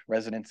coupled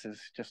resonances,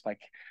 just like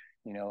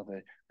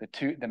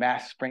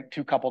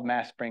two coupled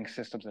mass spring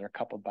systems that are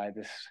coupled by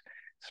this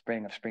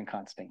spring of spring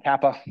constant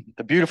kappa.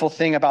 The beautiful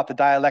thing about the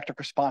dielectric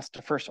response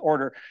to first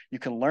order, you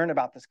can learn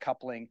about this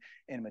coupling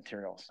in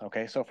materials.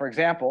 Okay, so for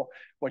example,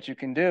 what you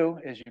can do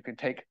is you can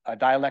take a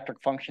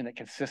dielectric function that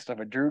consists of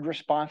a Drude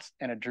response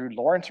and a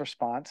Drude-Lorentz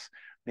response.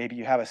 Maybe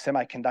you have a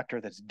semiconductor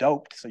that's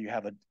doped, so you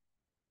have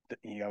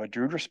a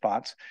Drude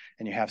response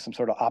and you have some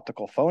sort of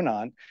optical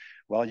phonon.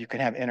 Well, you can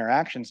have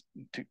interactions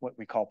to what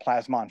we call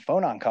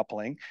plasmon-phonon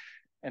coupling,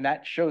 and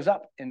that shows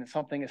up in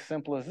something as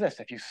simple as this.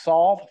 If you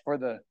solve for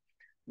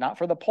not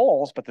for the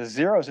poles, but the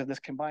zeros of this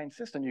combined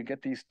system, you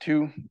get these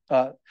two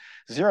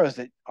zeros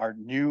that are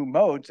new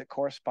modes that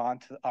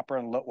correspond to the upper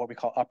and what we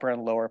call upper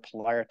and lower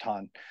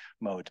polariton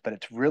modes. But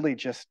it's really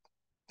just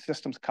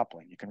systems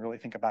coupling. You can really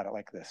think about it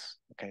like this.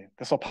 Okay,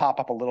 this will pop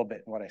up a little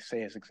bit in what I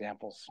say as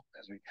examples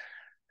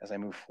as I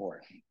move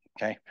forward.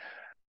 Okay,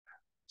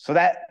 so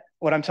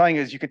what I'm telling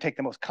you is you could take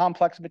the most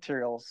complex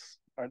materials,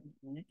 or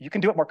you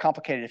can do it more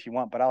complicated if you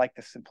want, but I like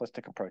this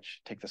simplistic approach.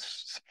 Take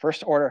this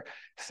first order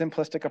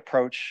simplistic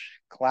approach,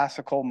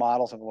 classical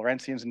models of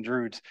Lorentzians and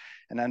Drudes,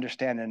 and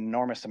understand an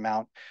enormous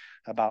amount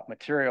about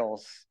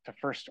materials to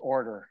first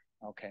order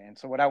Okay, and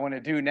so what I want to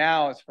do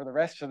now is for the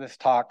rest of this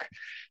talk,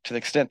 to the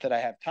extent that I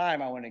have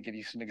time, I want to give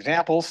you some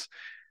examples.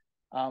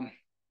 I'm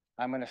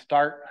going to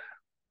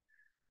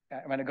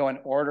go in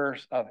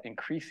orders of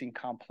increasing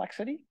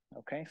complexity.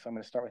 Okay, so I'm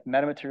going to start with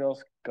metamaterials,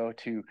 go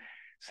to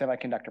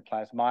semiconductor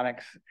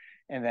plasmonics,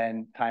 and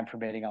then time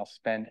permitting, I'll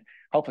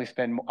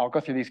go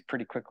through these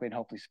pretty quickly and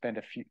hopefully spend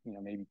a few,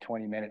 maybe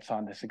 20 minutes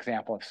on this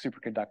example of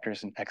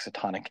superconductors and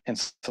excitonic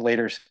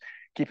insulators.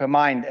 Keep in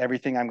mind,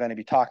 everything I'm going to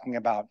be talking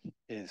about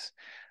is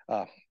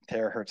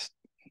terahertz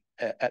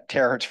at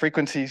terahertz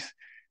frequencies.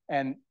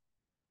 And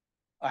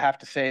I have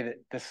to say that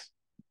this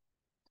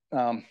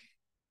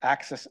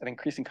axis of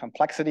increasing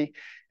complexity,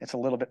 it's a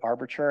little bit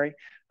arbitrary.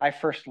 I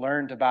first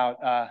learned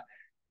about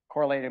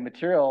correlated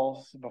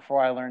materials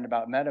before I learned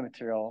about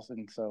metamaterials.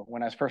 And so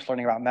when I was first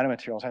learning about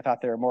metamaterials, I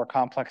thought they were more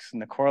complex than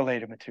the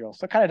correlated materials.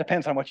 So it kind of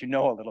depends on what you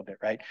know a little bit,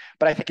 right?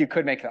 But I think you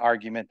could make the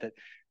argument that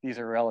these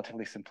are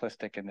relatively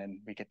simplistic, and then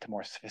we get to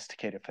more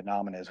sophisticated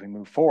phenomena as we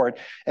move forward.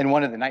 And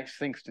one of the nice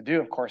things to do,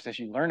 of course, as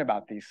you learn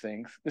about these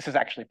things, this is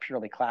actually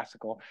purely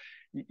classical,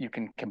 you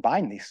can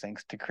combine these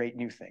things to create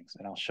new things.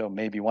 And I'll show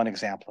maybe one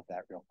example of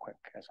that real quick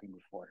as we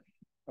move forward.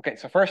 Okay,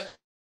 so first,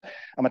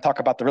 I'm going to talk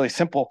about the really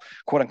simple,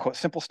 quote unquote,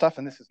 simple stuff,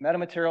 and this is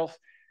metamaterials.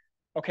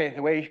 Okay,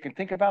 the way you can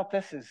think about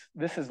this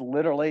is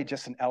literally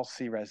just an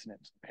LC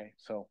resonance. Okay,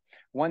 so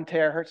 1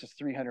 terahertz is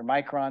 300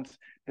 microns.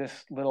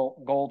 This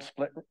little gold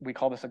split, we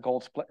call this a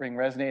gold split ring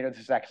resonator.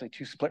 This is actually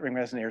 2 split ring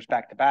resonators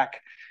back to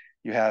back.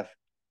 You have,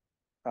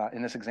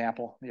 in this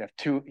example, you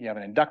have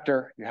an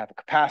inductor, you have a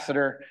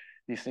capacitor.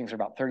 These things are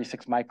about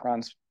 36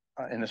 microns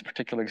in this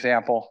particular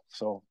example.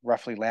 So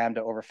roughly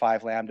lambda over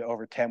 5, lambda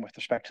over 10 with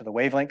respect to the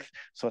wavelength.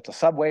 So it's a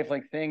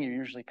sub-wavelength thing. You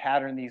usually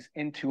pattern these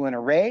into an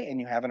array, and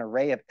you have an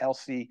array of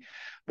LC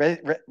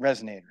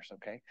resonators,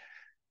 okay?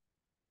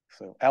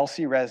 So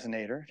LC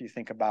resonator, if you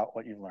think about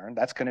what you've learned,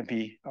 that's going to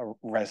be a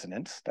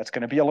resonance. That's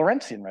going to be a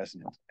Lorentzian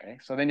resonance, okay?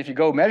 So then if you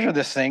go measure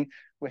this thing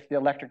with the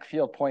electric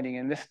field pointing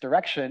in this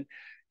direction,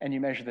 and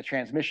you measure the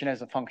transmission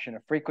as a function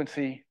of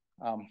frequency,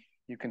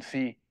 you can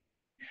see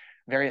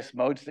various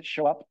modes that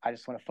show up. I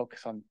just want to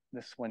focus on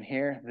this one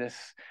here. This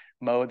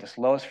mode, this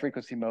lowest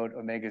frequency mode,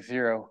 omega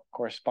 0,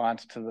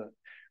 corresponds to the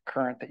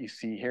current that you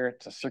see here.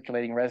 It's a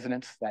circulating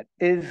resonance. That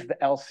is the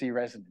LC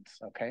resonance,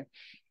 okay?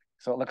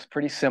 So it looks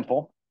pretty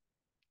simple.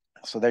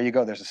 So there you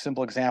go. There's a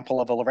simple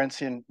example of a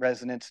Lorentzian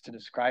resonance to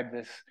describe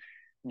this.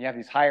 And you have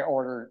these higher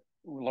order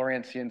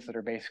Lorentzians that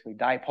are basically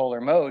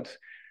dipolar modes.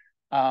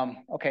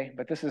 Okay,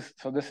 but this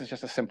is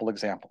just a simple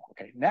example.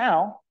 Okay,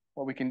 now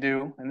what we can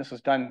do, and this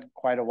was done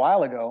quite a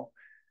while ago,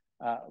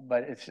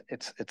 but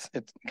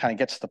it kind of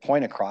gets the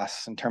point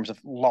across in terms of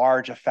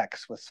large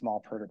effects with small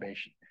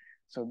perturbation.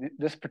 So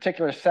this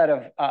particular set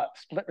of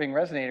split ring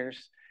resonators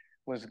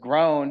was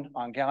grown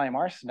on gallium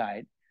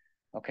arsenide,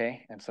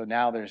 okay? And so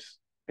now there's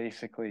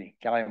basically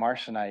gallium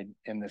arsenide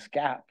in this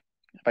gap.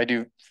 If I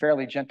do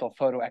fairly gentle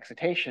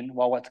photoexcitation,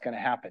 well, what's going to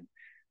happen?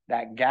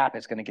 That gap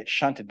is going to get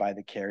shunted by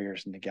the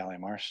carriers in the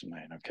gallium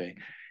arsenide, okay?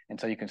 And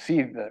so you can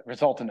see the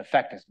resultant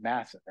effect is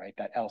massive, right?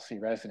 That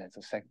LC resonance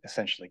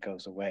essentially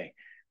goes away,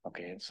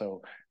 okay? And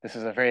so this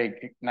is a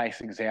very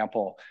nice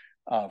example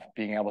of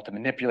being able to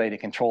manipulate and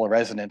control a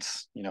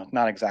resonance,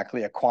 not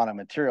exactly a quantum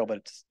material, but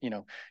it's,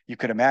 you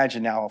could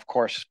imagine now, of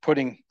course,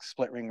 putting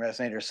split ring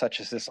resonators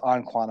such as this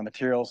on quantum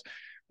materials.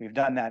 We've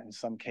done that in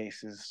some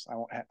cases.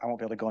 I won't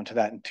be able to go into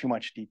that in too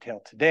much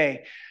detail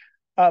today,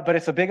 but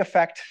it's a big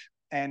effect.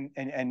 And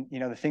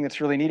the thing that's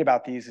really neat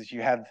about these is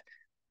you have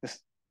this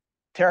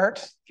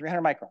terahertz,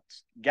 300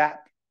 microns,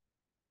 gap,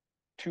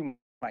 2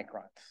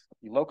 microns.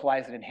 You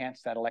localize and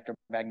enhance that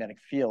electromagnetic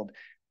field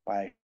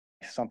by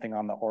something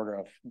on the order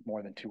of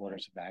more than 2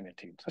 orders of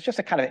magnitude. So it's just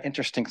a kind of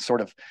interesting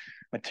sort of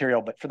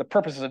material, but for the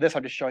purposes of this,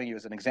 I'm just showing you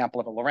as an example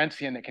of a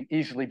Lorentzian that can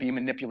easily be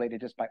manipulated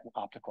just by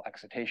optical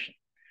excitation.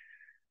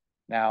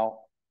 Now,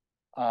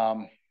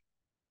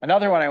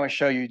 another one I want to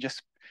show you,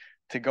 just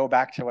to go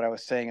back to what I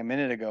was saying a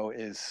minute ago,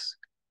 is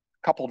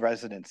coupled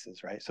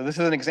resonances, right? So this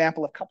is an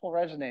example of coupled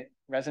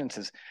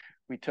resonances.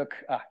 We took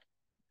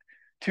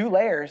 2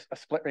 layers of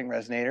split ring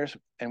resonators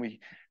and we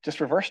just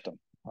reversed them,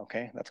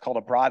 okay? That's called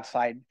a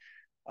broadside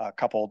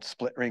coupled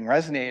split ring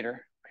resonator,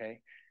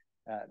 okay?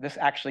 This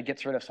actually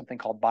gets rid of something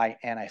called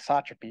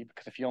bi-anisotropy,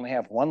 because if you only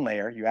have 1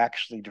 layer, you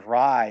actually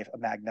drive a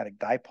magnetic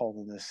dipole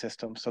in this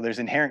system. So there's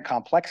inherent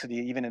complexity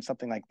even in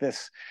something like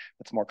this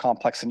that's more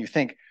complex than you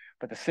think.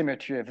 But the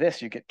symmetry of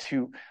this, you get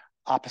 2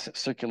 opposite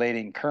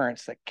circulating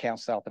currents that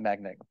cancel out the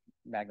magnetic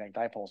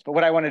dipoles. But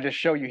what I wanted to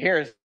show you here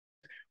is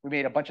we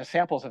made a bunch of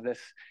samples of this,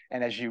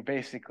 and as you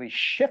basically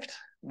shift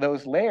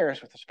those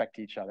layers with respect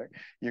to each other,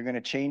 you're going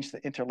to change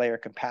the interlayer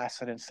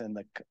capacitance and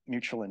the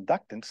mutual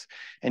inductance,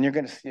 and you're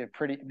going to see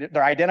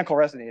they're identical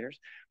resonators,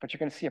 but you're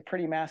going to see a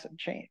pretty massive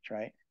change,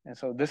 right? And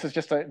so this is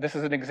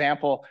an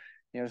example,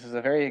 this is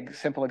a very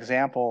simple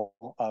example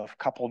of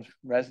coupled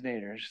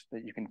resonators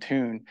that you can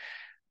tune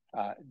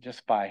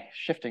just by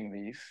shifting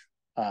these.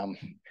 And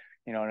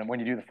when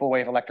you do the full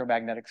wave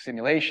electromagnetic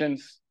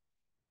simulations,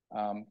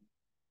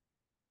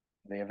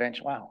 they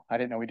eventually, wow, I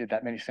didn't know we did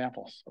that many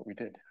samples, but we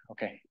did.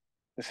 Okay.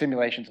 The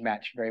simulations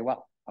match very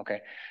well,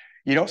 okay?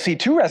 You don't see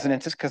two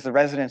resonances because the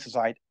resonances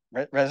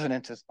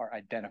are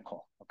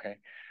identical, okay?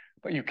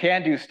 But you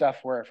can do stuff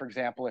where, for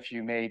example, if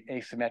you made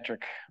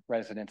asymmetric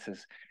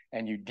resonances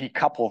and you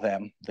decouple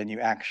them, then you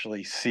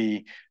actually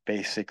see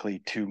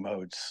basically two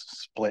modes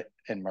split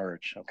and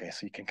merge, okay?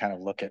 So you can kind of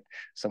look at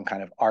some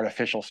kind of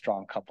artificial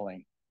strong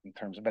coupling in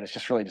terms of, but it's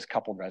just really just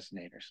coupled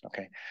resonators,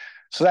 okay?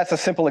 So that's a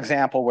simple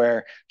example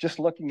where just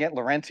looking at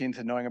Lorentzians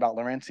and knowing about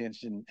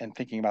Lorentzians and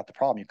thinking about the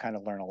problem, you kind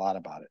of learn a lot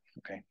about it,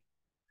 okay?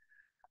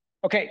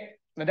 Okay,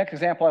 the next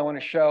example I want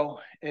to show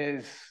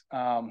is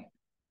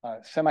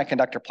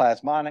semiconductor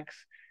plasmonics.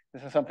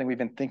 This is something we've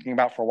been thinking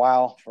about for a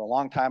while. For a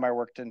long time, I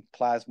worked in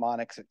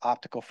plasmonics at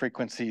optical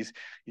frequencies.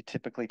 You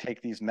typically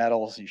take these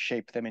metals, you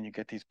shape them, and you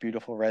get these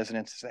beautiful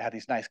resonances that have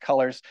these nice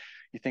colors.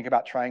 You think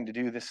about trying to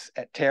do this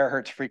at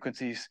terahertz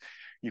frequencies.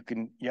 You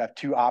have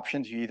two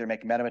options. You either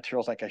make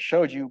metamaterials like I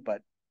showed you,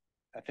 but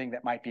a thing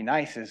that might be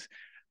nice is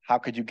how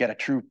could you get a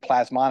true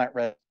plasmonic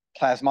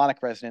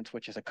resonance,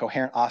 which is a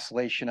coherent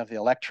oscillation of the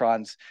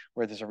electrons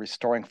where there's a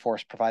restoring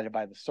force provided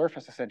by the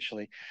surface,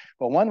 essentially.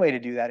 But one way to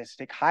do that is to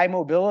take high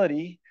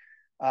mobility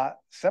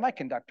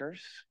semiconductors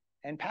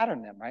and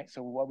pattern them, right?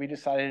 So what we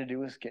decided to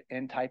do is get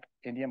N-type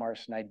indium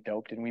arsenide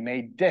doped, and we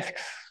made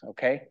disks,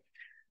 okay?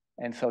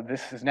 And so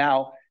this is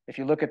now, if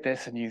you look at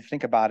this and you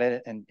think about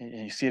it and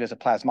you see it as a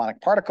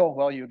plasmonic particle,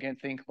 well, you again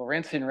think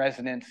Lorentzian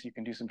resonance, you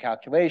can do some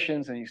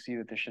calculations and you see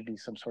that there should be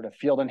some sort of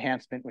field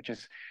enhancement, which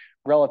is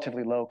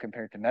relatively low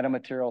compared to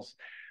metamaterials.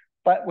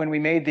 But when we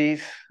made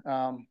these,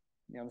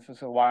 this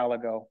was a while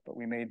ago, but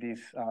we made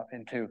these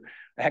into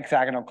a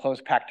hexagonal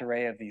closed packed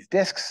array of these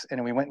disks,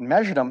 and we went and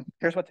measured them.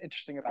 Here's what's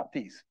interesting about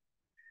these.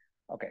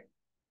 Okay,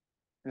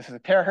 this is a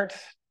terahertz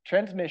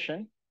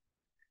transmission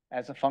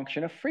as a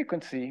function of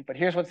frequency, but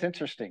here's what's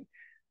interesting.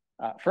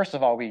 First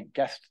of all, we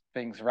guessed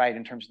things right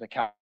in terms of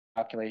the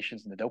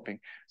calculations and the doping.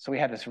 So we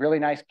had this really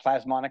nice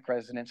plasmonic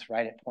resonance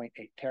right at 0.8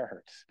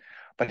 terahertz.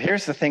 But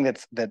here's the thing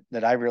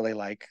that I really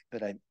like,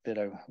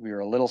 we were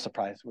a little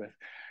surprised with,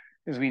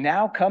 is we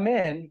now come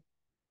in,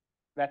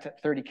 that's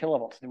at 30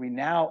 kilovolts, and we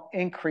now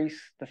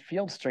increase the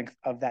field strength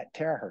of that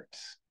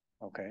terahertz,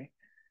 okay?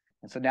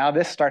 And so now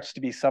this starts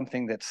to be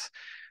something that's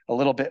a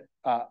little bit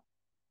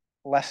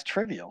less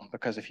trivial,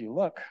 because if you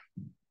look,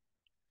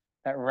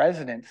 that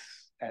resonance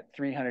at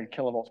 300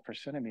 kilovolts per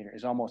centimeter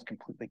is almost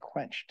completely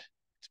quenched.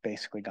 It's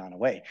basically gone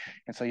away.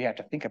 And so you have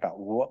to think about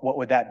what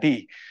would that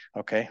be,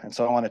 okay? And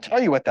so I want to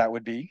tell you what that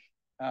would be.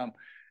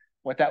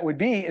 What that would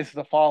be is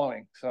the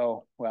following.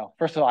 So, well,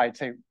 first of all, I'd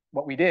say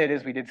what we did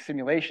is we did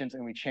simulations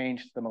and we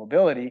changed the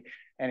mobility.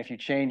 And if you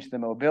change the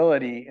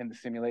mobility in the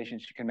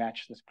simulations, you can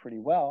match this pretty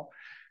well.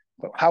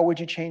 But how would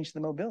you change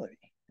the mobility?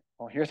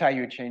 Well, here's how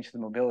you would change the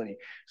mobility.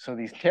 So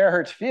these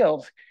terahertz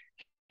fields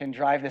can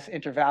drive this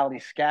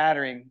intervalley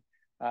scattering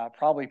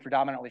probably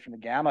predominantly from the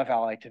gamma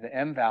valley to the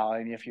M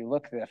valley. And if you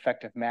look, the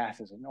effective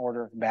mass is an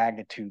order of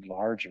magnitude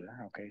larger.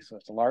 Okay, so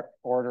it's a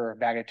order of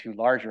magnitude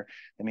larger.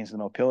 That means the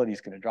mobility is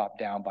going to drop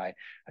down by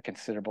a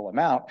considerable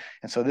amount.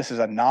 And so this is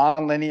a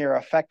nonlinear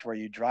effect where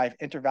you drive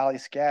intervalley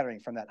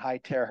scattering from that high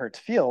terahertz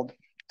field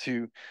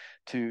to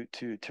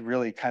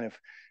really kind of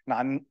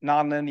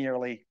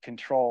non-linearly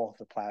control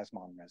the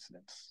plasmon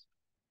resonance.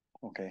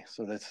 Okay,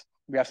 so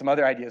we have some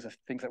other ideas of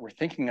things that we're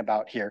thinking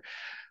about here.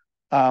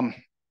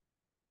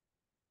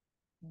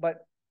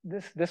 But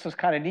this was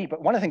kind of neat.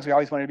 But one of the things we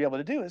always wanted to be able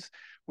to do is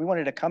we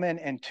wanted to come in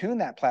and tune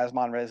that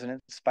plasmon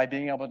resonance by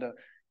being able to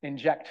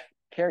inject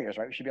carriers,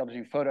 right? We should be able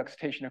to do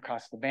photoexcitation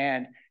across the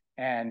band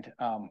and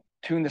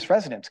tune this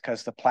resonance,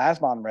 because the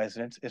plasmon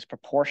resonance is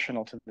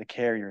proportional to the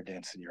carrier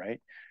density,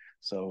 right?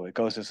 So it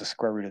goes as the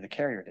square root of the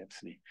carrier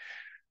density.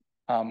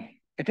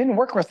 It didn't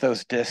work with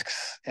those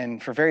disks,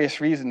 and for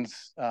various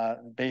reasons,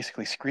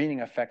 basically screening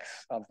effects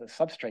of the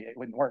substrate, it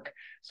wouldn't work.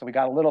 So we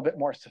got a little bit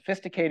more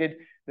sophisticated.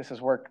 This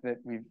is work that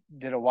we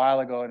did a while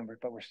ago,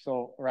 but we're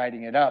still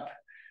writing it up.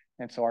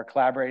 And so our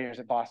collaborators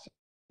at Boston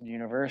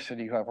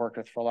University, who I've worked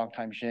with for a long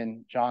time,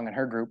 Xin Zhang and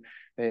her group,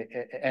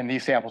 and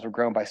these samples were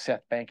grown by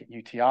Seth Bank at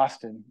UT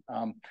Austin.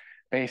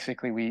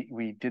 Basically,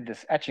 we did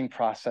this etching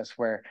process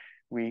where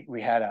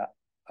we had a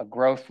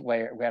growth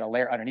layer, we had a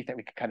layer underneath that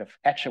we could kind of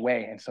etch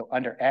away, and so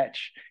under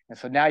etch. And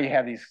so now you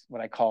have these,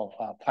 what I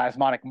call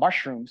plasmonic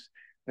mushrooms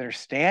that are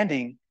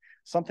standing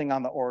something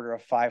on the order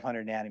of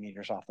 500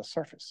 nanometers off the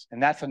surface.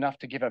 And that's enough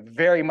to give a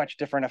very much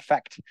different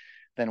effect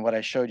than what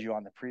I showed you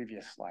on the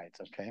previous slides,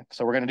 okay?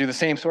 So we're gonna do the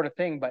same sort of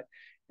thing, but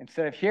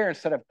instead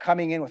of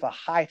coming in with a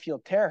high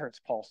field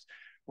terahertz pulse,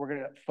 we're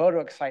gonna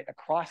photoexcite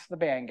across the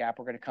band gap.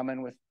 We're gonna come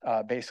in with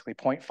basically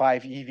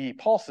 0.5 EV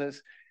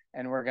pulses,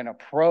 and we're gonna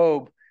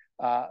probe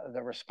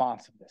the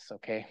response of this,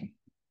 okay?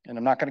 And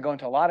I'm not going to go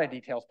into a lot of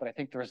details, but I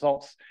think the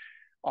results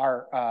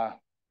are,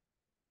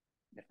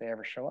 if they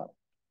ever show up,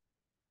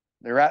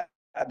 they're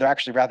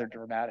actually rather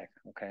dramatic,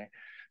 okay?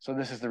 So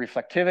this is the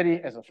reflectivity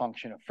as a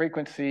function of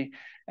frequency,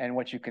 and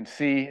what you can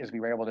see is we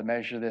were able to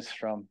measure this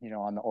from,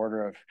 on the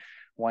order of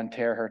 1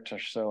 terahertz or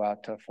so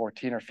out to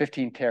 14 or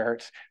 15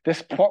 terahertz.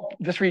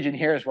 This region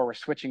here is where we're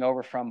switching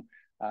over from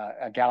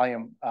a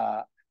gallium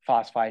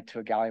phosphide to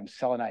a gallium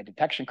selenide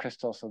detection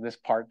crystal. So this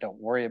part, don't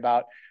worry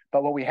about.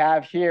 But what we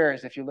have here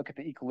is if you look at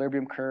the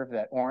equilibrium curve,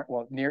 that orange,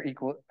 well, near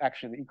equal,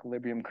 actually the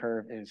equilibrium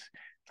curve is,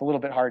 it's a little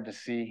bit hard to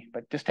see,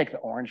 but just take the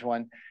orange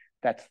one.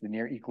 That's the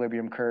near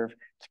equilibrium curve.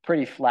 It's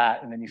pretty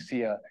flat. And then you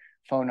see a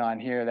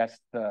phonon here. That's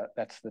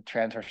the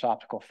transverse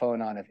optical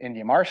phonon of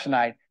indium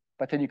arsenide.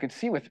 But then you can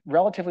see with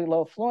relatively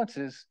low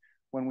fluences,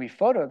 when we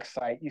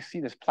photoexcite, you see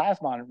this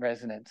plasmon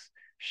resonance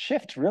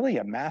shift really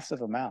a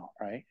massive amount,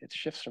 right? It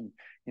shifts from,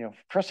 you know,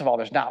 first of all,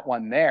 there's not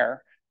one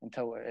there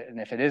until, and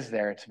if it is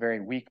there, it's very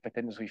weak. But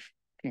then as we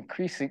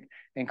increase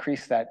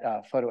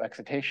that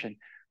photoexcitation,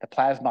 the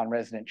plasmon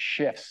resonance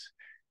shifts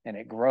and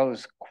it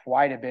grows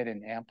quite a bit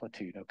in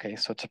amplitude, okay?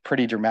 So it's a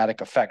pretty dramatic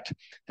effect.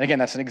 And again,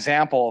 that's an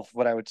example of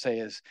what I would say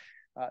is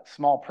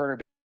small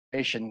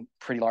perturbation,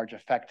 pretty large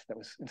effect that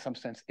was in some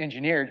sense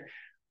engineered.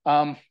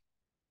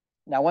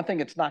 Now, one thing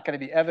that's not going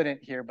to be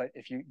evident here, but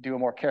if you do a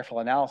more careful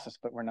analysis,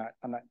 but I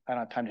don't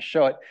have time to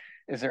show it,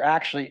 is there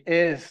actually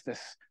is this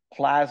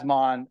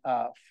plasmon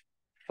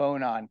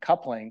phonon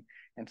coupling.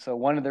 And so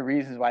one of the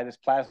reasons why this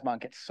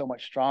plasmon gets so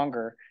much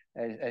stronger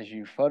as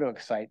you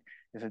photoexcite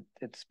is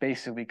it's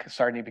basically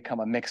starting to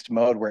become a mixed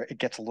mode where it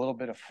gets a little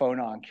bit of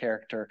phonon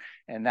character,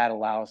 and that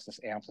allows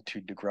this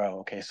amplitude to grow.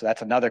 Okay, so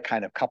that's another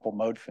kind of couple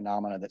mode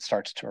phenomena that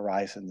starts to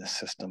arise in this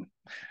system.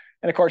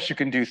 And of course, you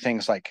can do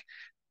things like,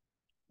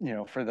 you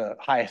know, for that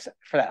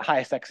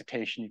highest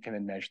excitation, you can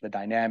then measure the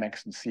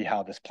dynamics and see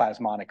how this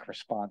plasmonic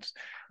response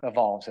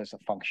evolves as a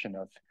function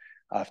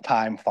of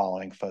time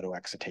following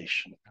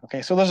photoexcitation.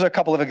 Okay, so those are a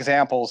couple of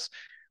examples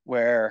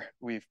where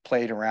we've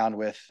played around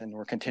with, and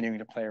we're continuing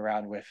to play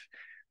around with,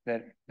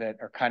 that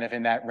are kind of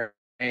in that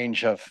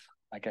range of,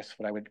 I guess,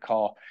 what I would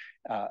call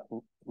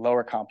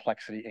lower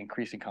complexity,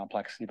 increasing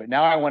complexity. But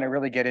now I want to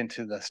really get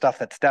into the stuff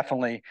that's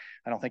definitely,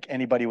 I don't think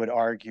anybody would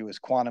argue, is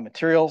quantum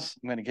materials.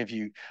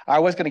 I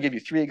was going to give you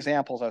 3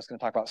 examples. I was going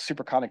to talk about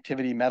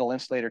superconductivity, metal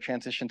insulator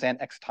transitions, and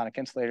exotonic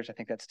insulators. I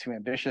think that's too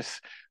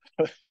ambitious.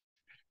 So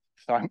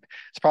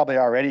it's probably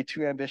already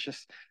too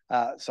ambitious.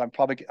 So I'm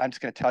just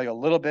going to tell you a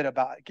little bit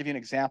about, give you an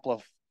example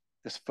of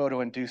this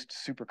photo-induced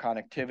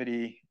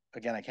superconductivity.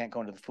 Again, I can't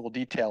go into the full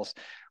details,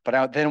 but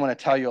I then want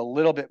to tell you a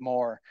little bit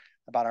more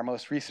about our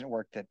most recent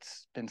work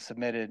that's been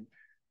submitted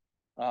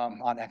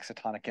on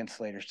exotonic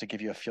insulators to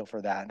give you a feel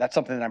for that. That's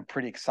something that I'm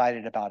pretty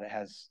excited about. It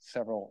has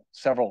several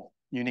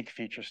unique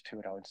features to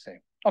it, I would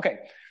say. Okay,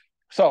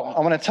 so I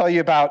want to tell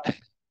you about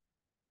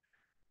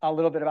a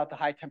little bit about the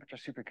high temperature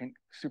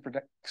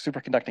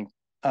superconducting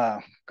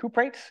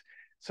cuprates.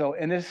 So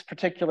in this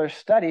particular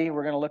study, I'm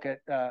going to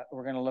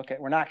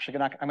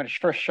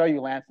first show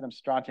you lanthanum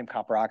strontium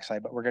copper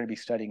oxide, but we're going to be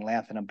studying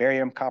lanthanum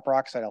barium copper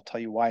oxide. I'll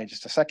tell you why in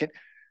just a second.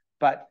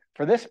 But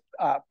for this,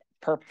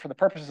 for the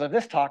purposes of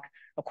this talk,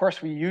 of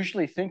course, we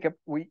usually think of,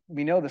 we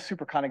know the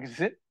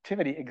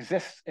superconductivity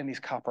exists in these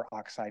copper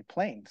oxide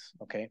planes,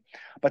 okay?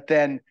 But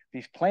then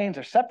these planes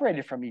are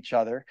separated from each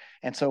other.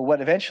 And so what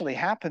eventually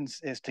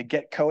happens is, to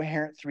get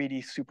coherent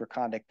 3D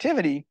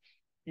superconductivity,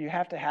 you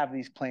have to have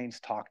these planes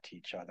talk to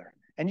each other.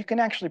 And you can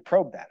actually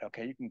probe that,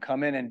 okay? You can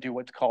come in and do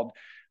what's called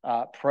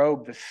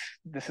probe this.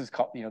 This is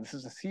called, this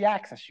is the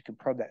C-axis. You can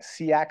probe that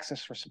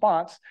C-axis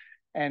response.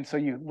 And so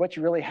what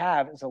you really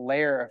have is a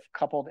layer of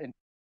coupled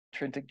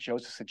intrinsic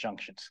Josephson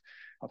junctions.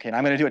 Okay, and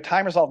I'm going to do a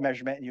time resolved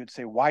measurement, and you would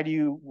say, why do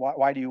you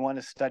want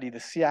to study the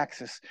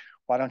C-axis?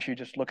 Why don't you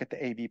just look at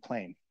the AB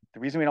plane? The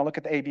reason we don't look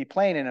at the AB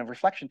plane in a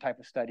reflection type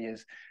of study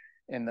is,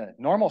 in the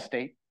normal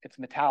state, it's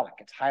metallic,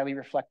 it's highly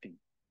reflecting.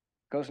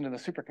 Goes into the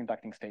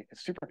superconducting state,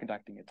 it's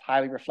superconducting, it's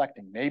highly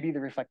reflecting. Maybe the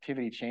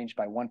reflectivity changed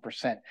by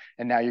 1%,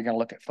 and now you're going to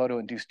look at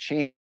photo-induced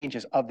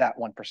changes of that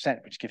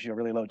 1%, which gives you a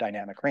really low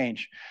dynamic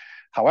range.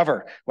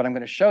 However, what I'm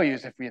going to show you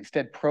is, if we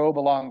instead probe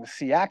along the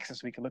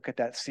C-axis, we can look at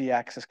that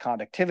C-axis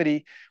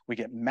conductivity. We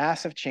get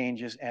massive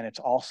changes, and it's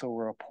also a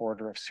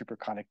reporter of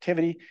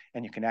superconductivity,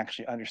 and you can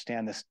actually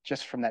understand this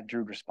just from that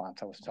Drude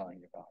response I was telling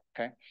you about,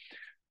 okay?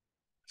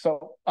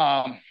 So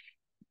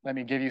let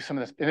me give you some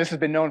of this. This has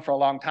been known for a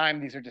long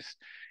time. These are just,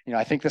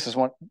 I think this is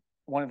one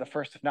of the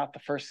first, if not the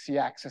first,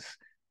 C-axis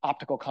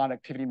optical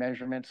conductivity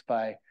measurements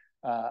by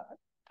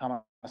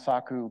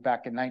Tamasaku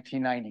back in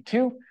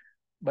 1992.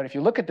 But if you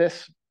look at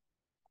this,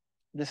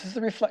 this is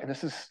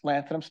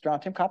lanthanum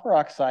strontium copper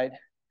oxide.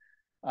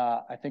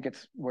 I think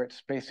it's where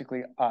it's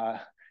basically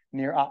it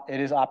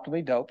is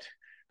optimally doped.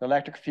 The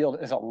electric field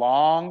is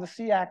along the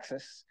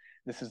C-axis.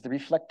 This is the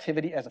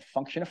reflectivity as a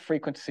function of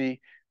frequency.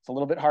 It's a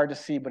little bit hard to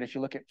see, but if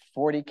you look at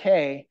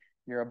 40K,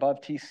 you're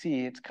above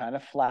TC, it's kind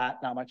of flat,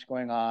 not much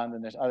going on.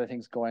 Then there's other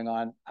things going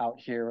on out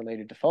here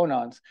related to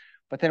phonons.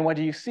 But then what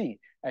do you see?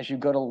 As you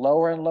go to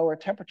lower and lower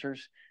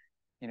temperatures,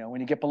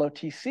 when you get below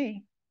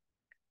TC,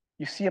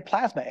 you see a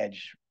plasma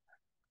edge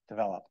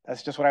develop.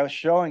 That's just what I was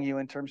showing you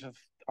in terms of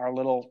our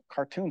little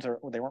cartoons, or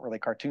they weren't really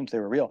cartoons, they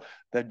were real.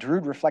 The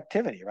Drude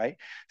reflectivity, right?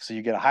 So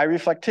you get a high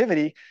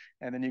reflectivity,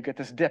 and then you get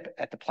this dip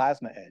at the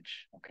plasma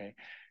edge, okay?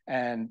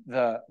 And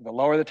the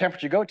lower the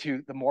temperature you go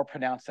to, the more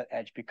pronounced that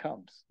edge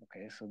becomes,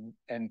 okay? So,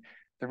 and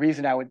the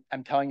reason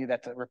I'm telling you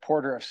that's a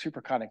reporter of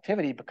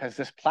superconductivity, because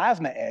this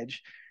plasma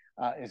edge,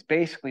 is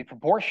basically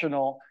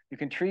proportional. You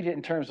can treat it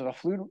in terms of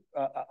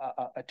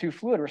a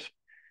two-fluid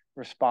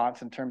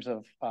response in terms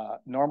of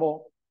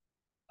normal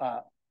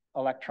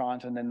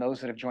electrons and then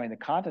those that have joined the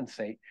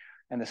condensate.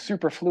 And the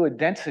superfluid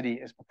density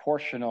is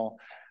proportional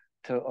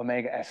to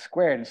omega s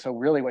squared. And so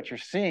really what you're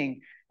seeing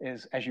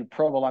is as you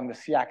probe along the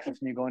c-axis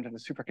and you go into the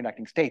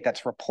superconducting state,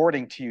 that's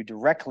reporting to you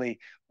directly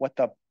what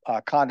the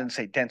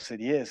condensate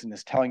density is and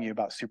is telling you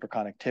about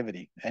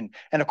superconductivity. And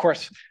of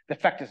course, the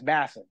effect is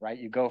massive, right?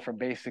 You go from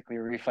basically a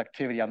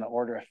reflectivity on the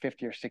order of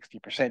 50 or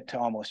 60% to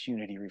almost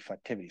unity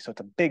reflectivity. So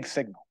it's a big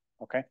signal,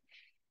 okay?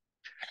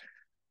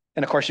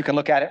 And of course, you can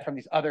look at it from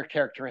these other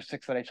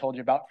characteristics that I told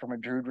you about from a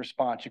Drude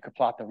response. You could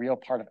plot the real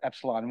part of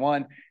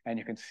epsilon1, and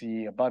you can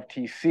see above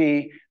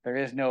TC, there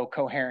is no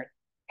coherent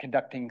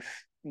conducting,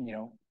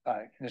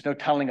 there's no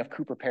tunneling of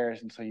Cooper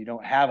pairs, and so you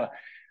don't have a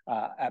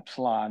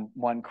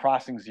epsilon1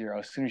 crossing zero.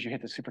 As soon as you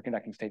hit the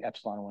superconducting state,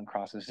 epsilon1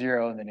 crosses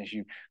zero, and then as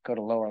you go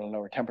to lower and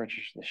lower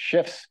temperatures, this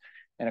shifts.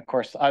 And of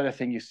course, the other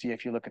thing you see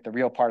if you look at the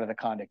real part of the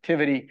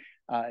conductivity,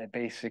 it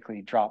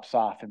basically drops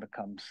off and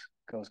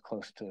goes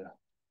close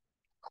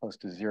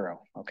to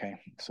zero, okay?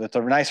 So it's a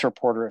nice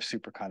reporter of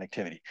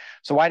superconductivity.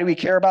 So why do we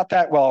care about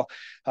that? Well,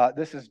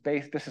 this is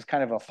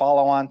kind of a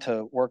follow-on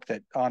to work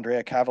that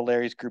Andrea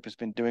Cavallari's group has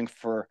been doing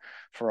for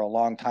a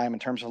long time in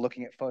terms of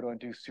looking at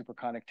photoinduced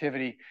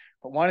superconductivity.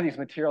 But one of these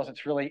materials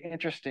that's really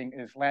interesting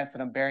is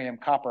lanthanum barium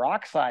copper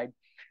oxide.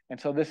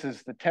 And so this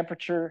is the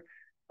temperature,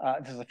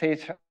 this is a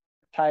phase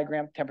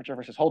diagram, temperature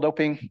versus hole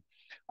doping.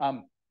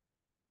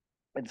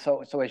 And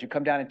so as you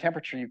come down in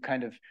temperature, you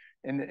kind of,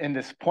 in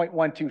this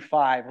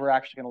 0.125, we're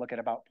actually going to look at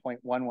about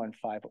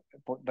 0.115.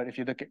 But if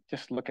you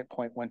just look at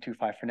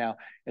 0.125 for now,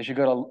 as you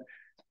go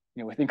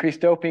to, with increased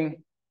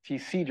doping,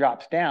 TC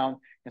drops down.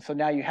 And so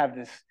now you have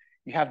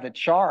the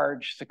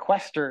charge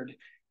sequestered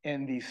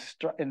in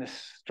the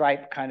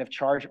stripe kind of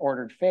charge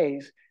ordered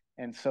phase.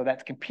 And so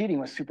that's competing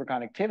with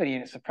superconductivity,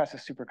 and it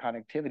suppresses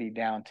superconductivity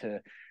down to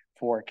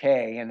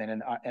 4K. And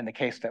then in the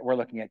case that we're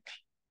looking at,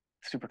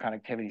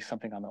 superconductivity,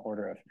 something on the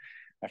order of,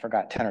 I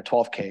forgot, 10 or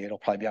 12K. It'll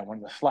probably be on one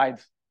of the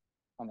slides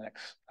on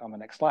the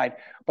next slide.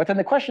 But then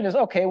the question is,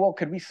 okay, well,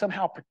 could we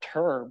somehow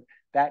perturb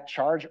that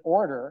charge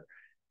order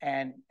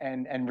and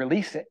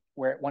release it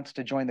where it wants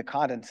to join the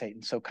condensate?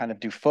 And so kind of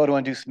do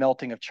photoinduced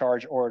melting of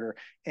charge order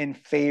in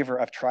favor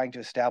of trying to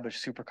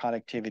establish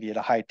superconductivity at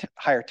a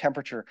higher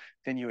temperature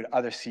than you would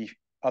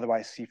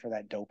otherwise see for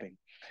that doping.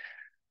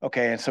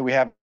 Okay, and so we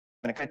have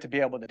to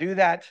be able to do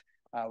that.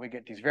 We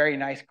get these very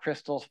nice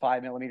crystals,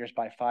 5 millimeters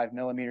by 5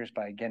 millimeters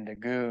by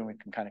Gendagoo, and we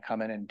can kind of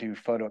come in and do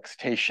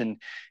photoexcitation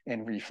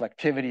and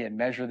reflectivity and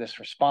measure this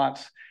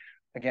response.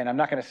 Again, I'm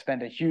not going to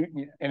spend a huge,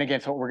 and again,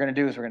 so what we're going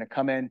to do is we're going to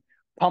come in,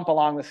 pump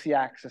along the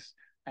c-axis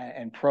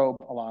and probe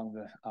along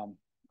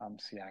the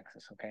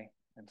c-axis, okay?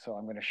 And so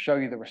I'm going to show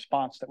you the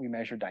response that we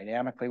measure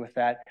dynamically with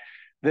that.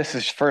 This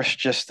is first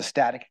just the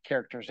static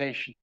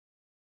characterization,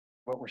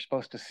 what we're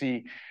supposed to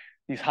see.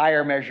 These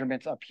higher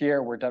measurements up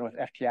here were done with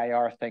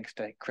FTIR, thanks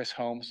to Chris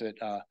Holmes at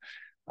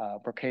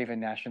Brookhaven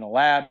National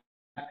Lab.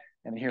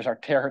 And here's our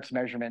terahertz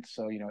measurements.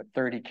 So, at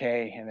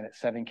 30K and then at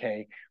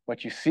 7K,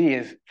 what you see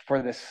is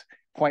for this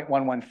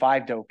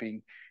 0.115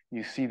 doping,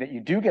 you see that you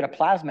do get a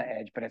plasma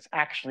edge, but it's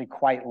actually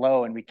quite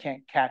low, and we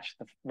can't catch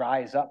the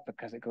rise up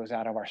because it goes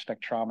out of our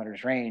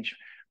spectrometer's range.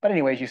 But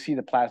anyways, you see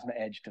the plasma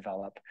edge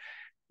develop.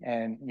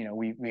 And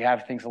we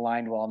have things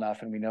aligned well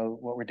enough, and we know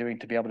what we're doing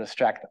to be able to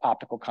extract the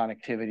optical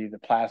conductivity, the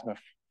plasma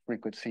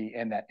frequency,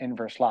 and that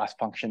inverse loss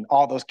function,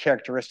 all those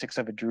characteristics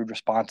of a Drude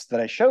response that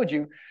I showed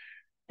you.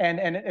 And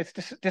it's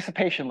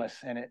dissipationless,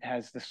 and it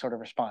has this sort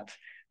of response.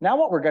 Now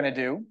what we're going to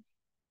do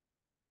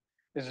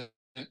is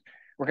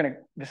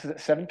this is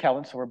at 7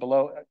 Kelvin, so we're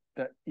below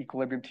the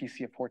equilibrium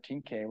TC of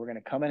 14K. We're going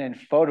to come in and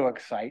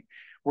photoexcite.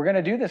 We're going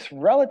to do this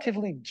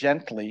relatively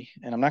gently,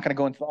 and I'm not going to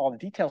go into all the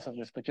details of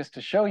this, but just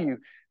to show you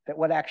that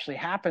what actually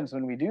happens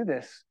when we do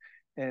this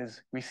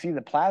is we see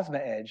the plasma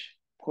edge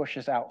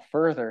pushes out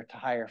further to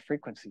higher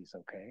frequencies,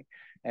 okay?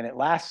 And it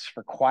lasts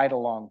for quite a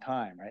long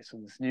time, right? So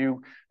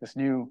this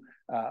new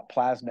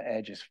plasma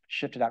edge is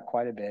shifted out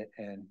quite a bit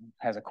and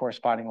has a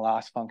corresponding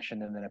loss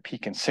function and then a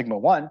peak in sigma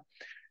 1,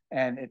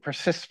 and it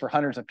persists for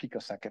hundreds of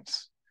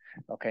picoseconds,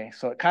 okay?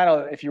 So it kind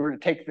of, if you were to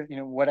take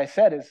what I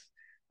said is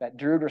that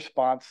Drude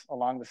response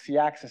along the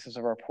c-axis is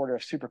a reporter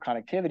of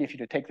superconductivity. If you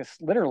were to take this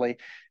literally,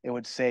 it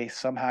would say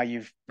somehow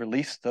you've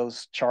released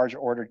those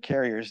charge-ordered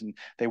carriers and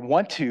they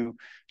want to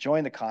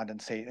join the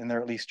condensate, and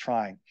they're at least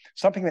trying.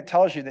 Something that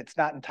tells you that it's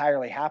not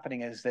entirely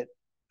happening is that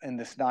in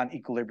this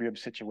non-equilibrium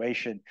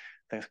situation,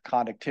 the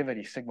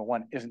conductivity, sigma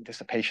 1, isn't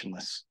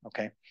dissipationless,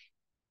 okay?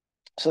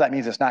 So that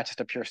means it's not just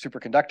a pure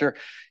superconductor.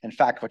 In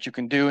fact, what you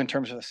can do in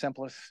terms of the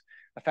simplest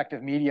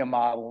effective media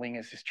modeling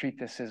is just treat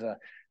this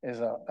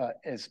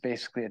as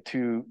basically a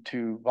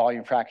two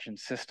volume fraction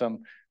system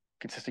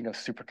consisting of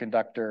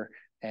superconductor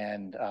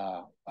and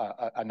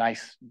a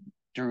nice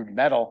Drude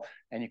metal,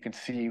 and you can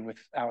see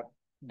without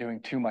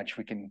doing too much,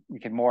 we can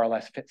more or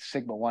less fit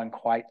sigma 1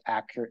 quite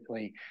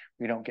accurately.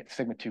 We don't get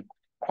sigma 2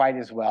 quite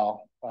as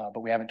well, but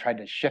we haven't tried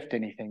to shift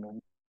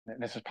anything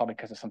And this is probably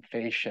because of some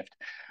phase shift.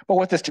 But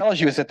what this tells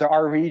you is that there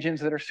are regions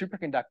that are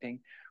superconducting,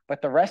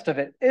 but the rest of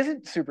it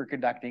isn't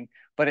superconducting,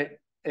 but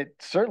it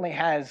certainly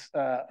has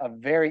a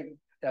very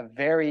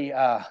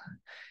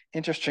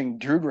interesting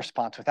Drude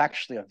response with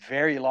actually a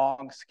very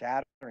long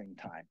scattering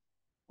time.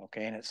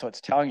 Okay, and so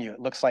it's telling you, it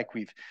looks like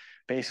we've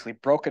basically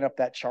broken up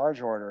that charge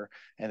order,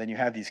 and then you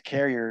have these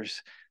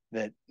carriers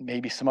that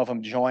maybe some of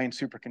them join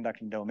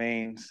superconducting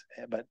domains,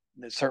 but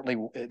certainly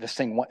this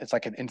thing, it's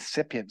like an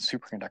incipient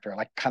superconductor,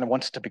 like kind of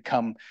wants to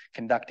become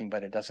conducting,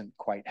 but it doesn't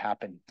quite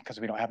happen because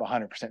we don't have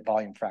 100%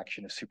 volume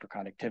fraction of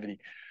superconductivity.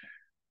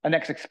 A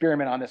next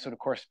experiment on this would, of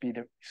course, be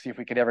to see if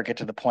we could ever get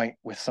to the point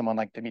with someone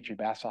like Dmitry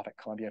Basov at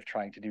Columbia of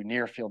trying to do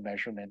near field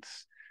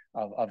measurements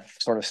of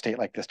sort of state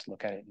like this to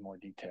look at it in more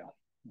detail.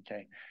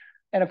 Okay.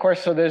 And of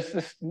course, so there's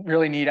this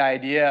really neat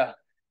idea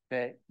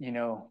that,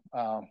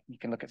 you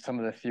can look at some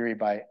of the theory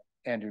by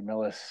Andrew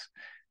Millis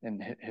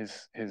and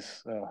his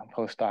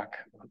postdoc,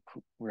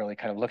 really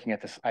kind of looking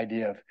at this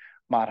idea of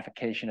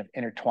modification of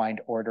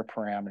intertwined order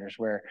parameters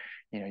where,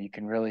 you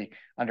can really,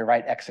 under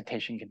right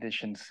excitation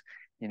conditions,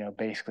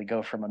 basically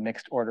go from a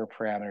mixed order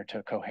parameter to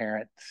a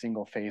coherent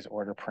single phase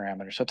order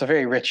parameter. So it's a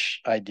very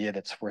rich idea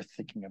that's worth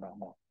thinking about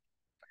more.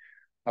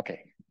 Okay.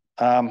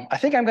 I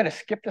think I'm going to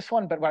skip this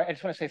one, but I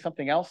just want to say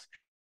something else.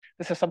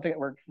 This is something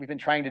that we've been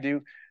trying to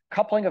do,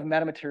 coupling of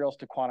metamaterials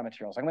to quantum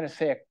materials. I'm going to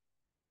say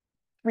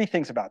three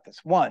things about this.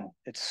 One,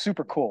 it's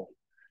super cool.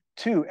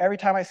 Two, every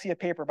time I see a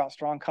paper about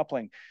strong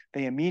coupling,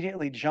 they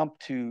immediately jump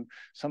to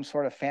some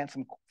sort of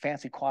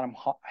fancy quantum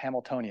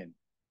Hamiltonian.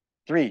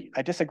 Three,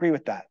 I disagree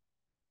with that.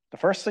 The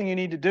first thing you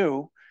need to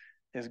do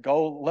is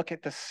go look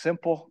at the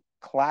simple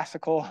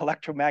classical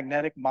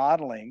electromagnetic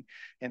modeling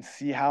and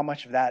see how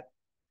much of that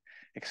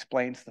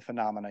explains the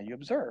phenomena you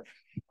observe,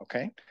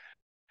 okay?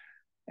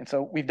 And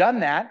so we've done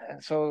that.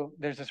 And so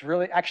there's this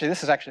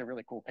this is actually a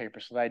really cool paper.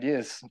 So the idea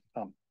is,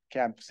 okay,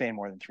 I'm saying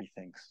more than three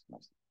things.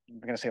 I'm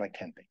going to say like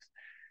 10 things.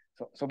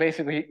 So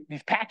basically,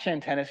 these patch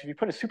antennas, if you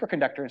put a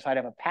superconductor inside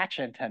of a patch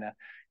antenna,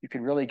 you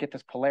can really get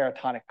this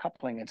polaritonic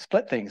coupling and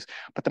split things.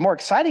 But the more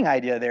exciting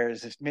idea there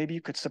is maybe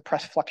you could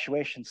suppress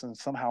fluctuations and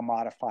somehow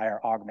modify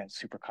or augment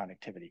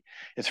superconductivity.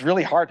 It's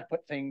really hard to put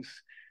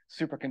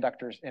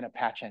superconductors in a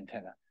patch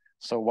antenna.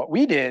 So what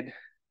we did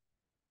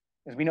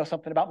is we know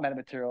something about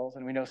metamaterials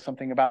and we know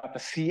something about the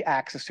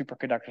C-axis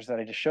superconductors that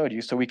I just showed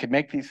you. So we could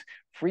make these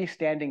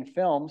freestanding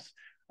films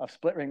of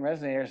split ring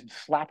resonators and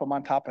slap them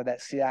on top of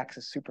that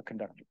C-axis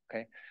superconductor,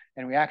 okay?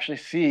 And we actually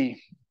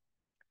see,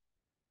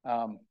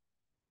 I'll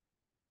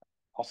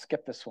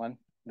skip this one.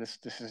 This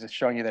is just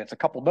showing you that it's a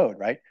coupled mode,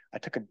 right? I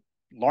took a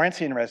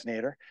Lorentzian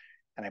resonator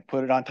and I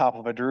put it on top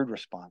of a Drude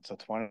response. So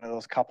it's one of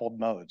those coupled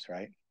modes,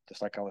 right?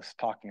 Just like I was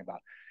talking about.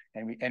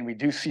 And we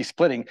do see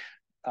splitting.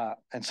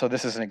 And so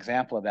this is an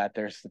example of that.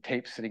 There's the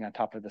tape sitting on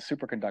top of the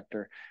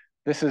superconductor.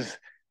 This is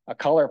a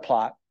color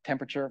plot,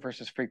 temperature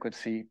versus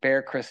frequency,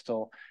 bare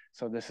crystal.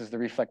 So this is the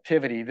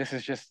reflectivity. This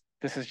is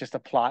just a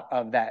plot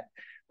of that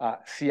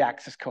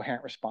C-axis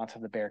coherent response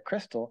of the bare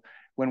crystal.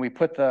 When we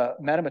put the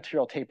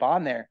metamaterial tape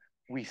on there,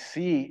 we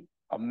see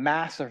a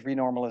massive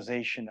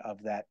renormalization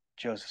of that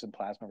Josephson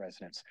plasma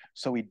resonance.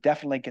 So we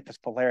definitely get this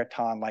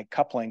polariton-like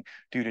coupling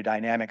due to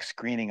dynamic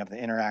screening of the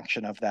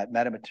interaction of that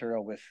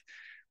metamaterial with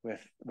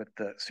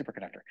the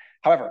superconductor.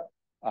 However,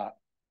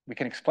 we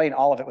can explain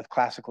all of it with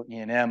classical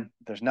E&M.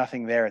 There's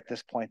nothing there at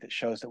this point that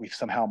shows that we've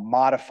somehow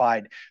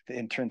modified the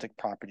intrinsic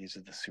properties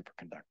of the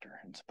superconductor.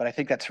 But I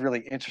think that's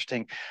really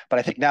interesting. But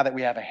I think now that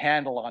we have a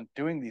handle on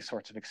doing these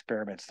sorts of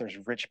experiments, there's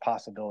rich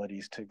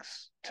possibilities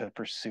to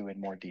pursue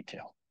in more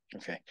detail.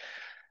 Okay.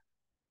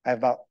 I have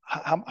about,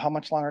 how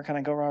much longer can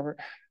I go, Robert?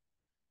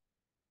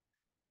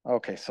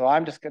 Okay, so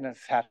I'm just gonna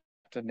have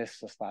to miss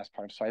this last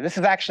part. Sorry, this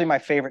is actually my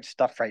favorite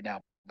stuff right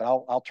now, but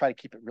I'll try to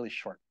keep it really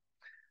short.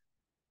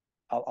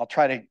 I'll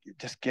try to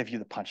just give you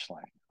the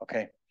punchline,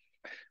 okay?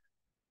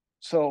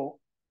 So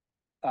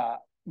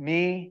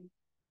me,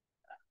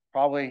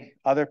 probably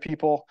other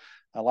people,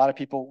 a lot of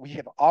people, we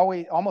have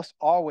almost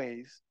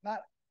always, not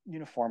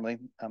uniformly,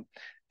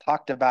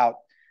 talked about,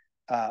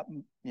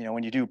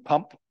 when you do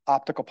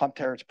optical pump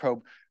terahertz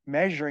probe,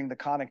 measuring the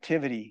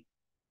conductivity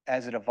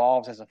as it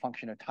evolves as a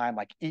function of time,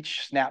 like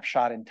each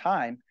snapshot in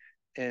time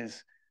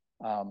is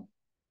a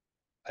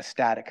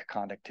static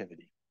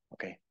conductivity,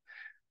 okay?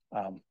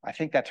 I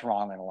think that's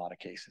wrong in a lot of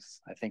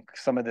cases. I think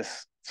some of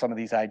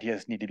these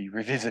ideas need to be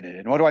revisited.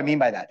 And what do I mean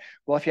by that?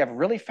 Well, if you have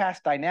really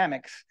fast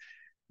dynamics,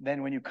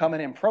 then when you come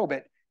in and probe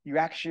it, you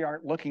actually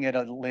aren't looking at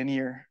a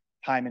linear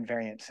time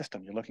invariant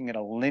system. You're looking at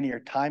a linear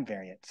time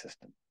variant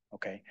system,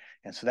 okay?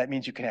 And so that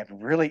means you can have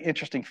really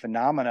interesting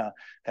phenomena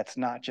that's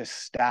not just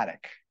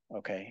static,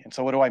 okay? And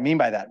so what do I mean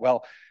by that?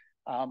 Well,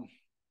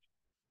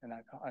 and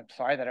I'm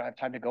sorry that I don't have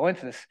time to go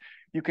into this.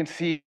 You can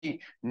see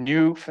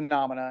new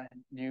phenomena,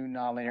 new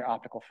nonlinear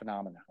optical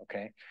phenomena,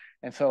 okay?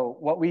 And so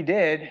what we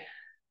did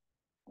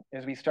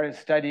is we started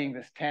studying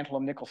this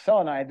tantalum nickel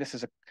selenide. This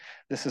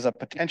is a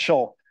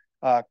potential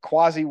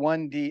quasi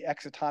 1D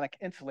excitonic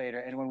insulator.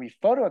 And when we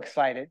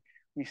photoexcite it,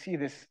 we see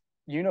this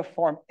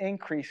uniform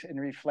increase in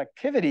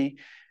reflectivity.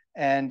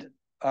 And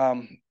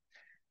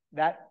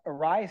that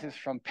arises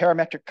from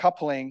parametric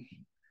coupling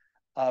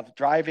of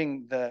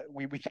driving the,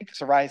 we think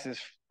this arises,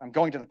 I'm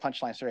going to the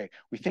punchline, sorry.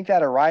 We think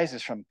that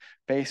arises from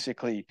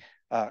basically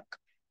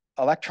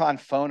electron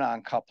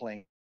phonon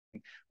coupling,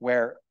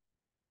 where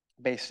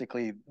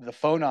basically the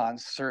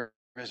phonons serve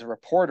as a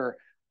reporter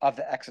of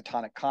the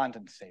excitonic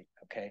condensate,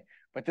 okay?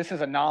 But this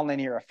is a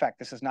nonlinear effect.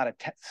 This is not a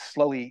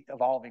slowly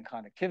evolving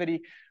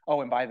conductivity.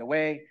 Oh, and by the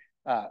way,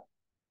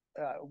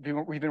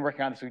 we've been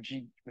working on this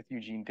with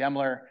Eugene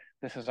Demler.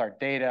 This is our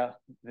data.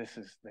 This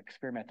is the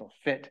experimental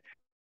fit.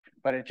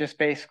 But it just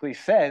basically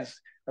says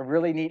a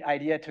really neat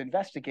idea to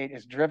investigate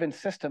is driven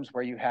systems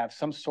where you have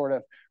some sort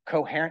of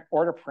coherent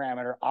order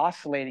parameter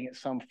oscillating at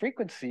some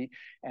frequency,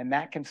 and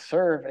that can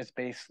serve as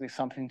basically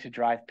something to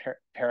drive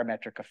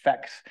parametric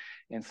effects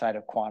inside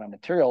of quantum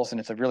materials. And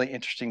it's a really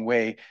interesting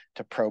way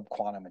to probe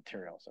quantum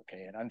materials,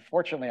 okay? And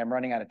unfortunately, I'm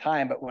running out of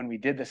time, but when we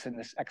did this in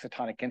this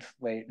excitonic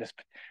insulator, this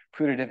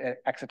putative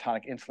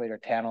excitonic insulator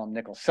tantalum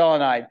nickel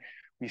selenide,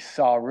 we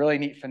saw a really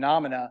neat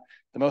phenomena,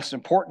 the most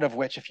important of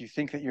which, if you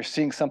think that you're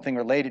seeing something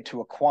related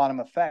to a quantum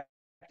effect,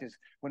 is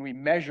when we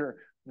measure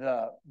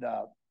the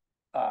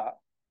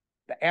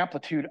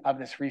amplitude of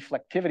this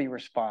reflectivity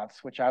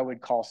response, which I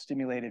would call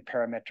stimulated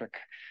parametric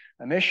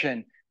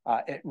emission,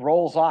 it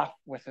rolls off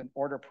with an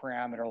order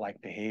parameter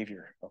like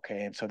behavior,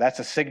 okay? And so that's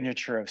a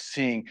signature of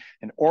seeing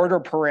an order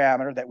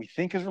parameter that we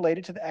think is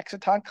related to the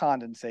exciton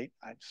condensate.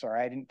 I'm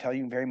sorry, I didn't tell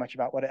you very much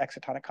about what an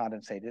excitonic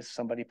condensate is.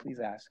 Somebody please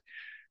ask.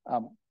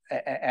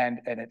 And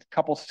it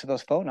couples to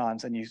those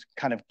phonons, and you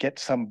kind of get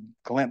some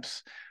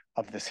glimpse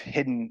of this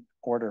hidden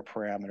order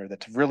parameter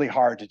that's really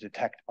hard to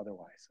detect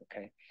otherwise,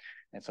 okay?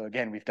 And so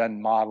again, we've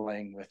done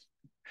modeling with,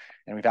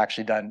 and we've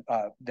actually done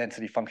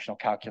density functional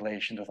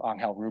calculations with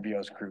Angel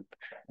Rubio's group.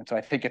 And so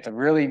I think it's a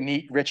really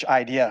neat, rich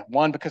idea.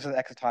 One, because of the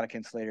excitonic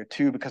insulator.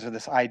 Two, because of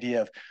this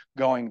idea of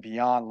going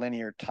beyond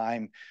linear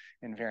time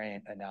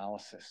invariant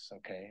analysis,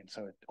 okay? And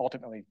so it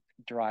ultimately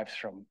derives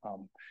from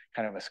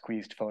kind of a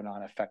squeezed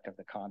phonon effect of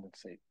the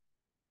condensate.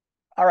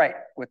 All right,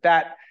 with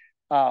that,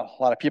 a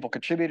lot of people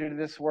contributed to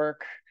this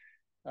work.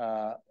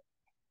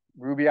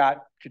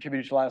 Rubiot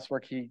contributed to a lot of this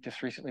work. He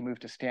just recently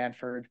moved to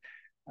Stanford.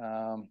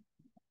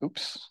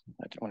 Oops,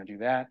 I didn't want to do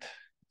that.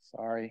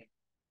 Sorry.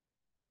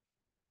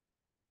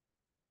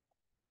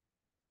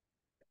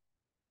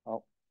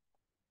 Oh,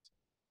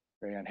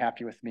 very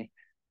unhappy with me.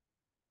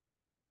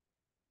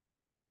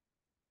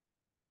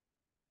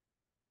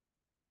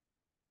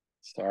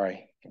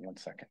 Sorry, give me 1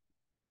 second.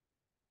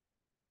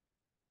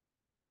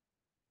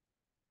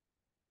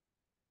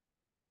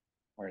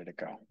 Where did it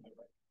go?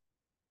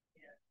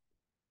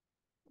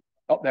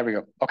 Oh, there we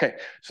go. Okay,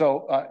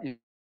 so you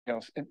know,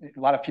 a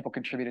lot of people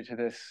contributed to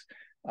this,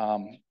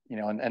 you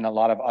know, and a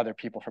lot of other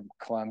people from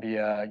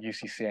Columbia,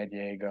 UC San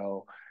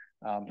Diego,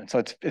 and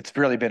so it's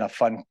really been a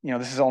fun. You know,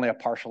 this is only a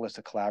partial list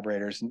of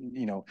collaborators.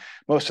 You know,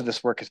 most of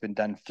this work has been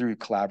done through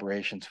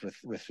collaborations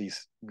with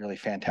these really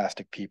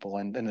fantastic people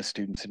and the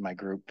students in my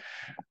group.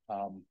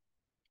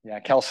 Yeah,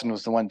 Kelson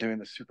was the one doing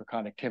the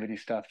superconductivity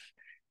stuff.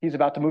 He's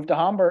about to move to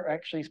Hamburg.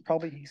 Actually,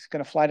 he's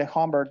going to fly to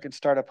Hamburg and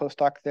start a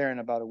postdoc there in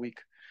about a week.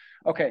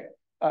 Okay.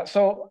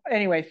 So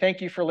anyway,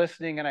 thank you for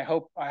listening, and I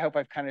hope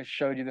I've kind of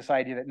showed you this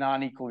idea that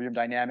non-equilibrium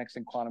dynamics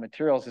in quantum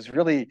materials is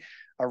really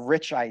a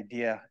rich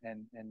idea,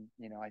 and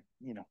you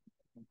know,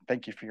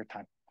 thank you for your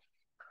time.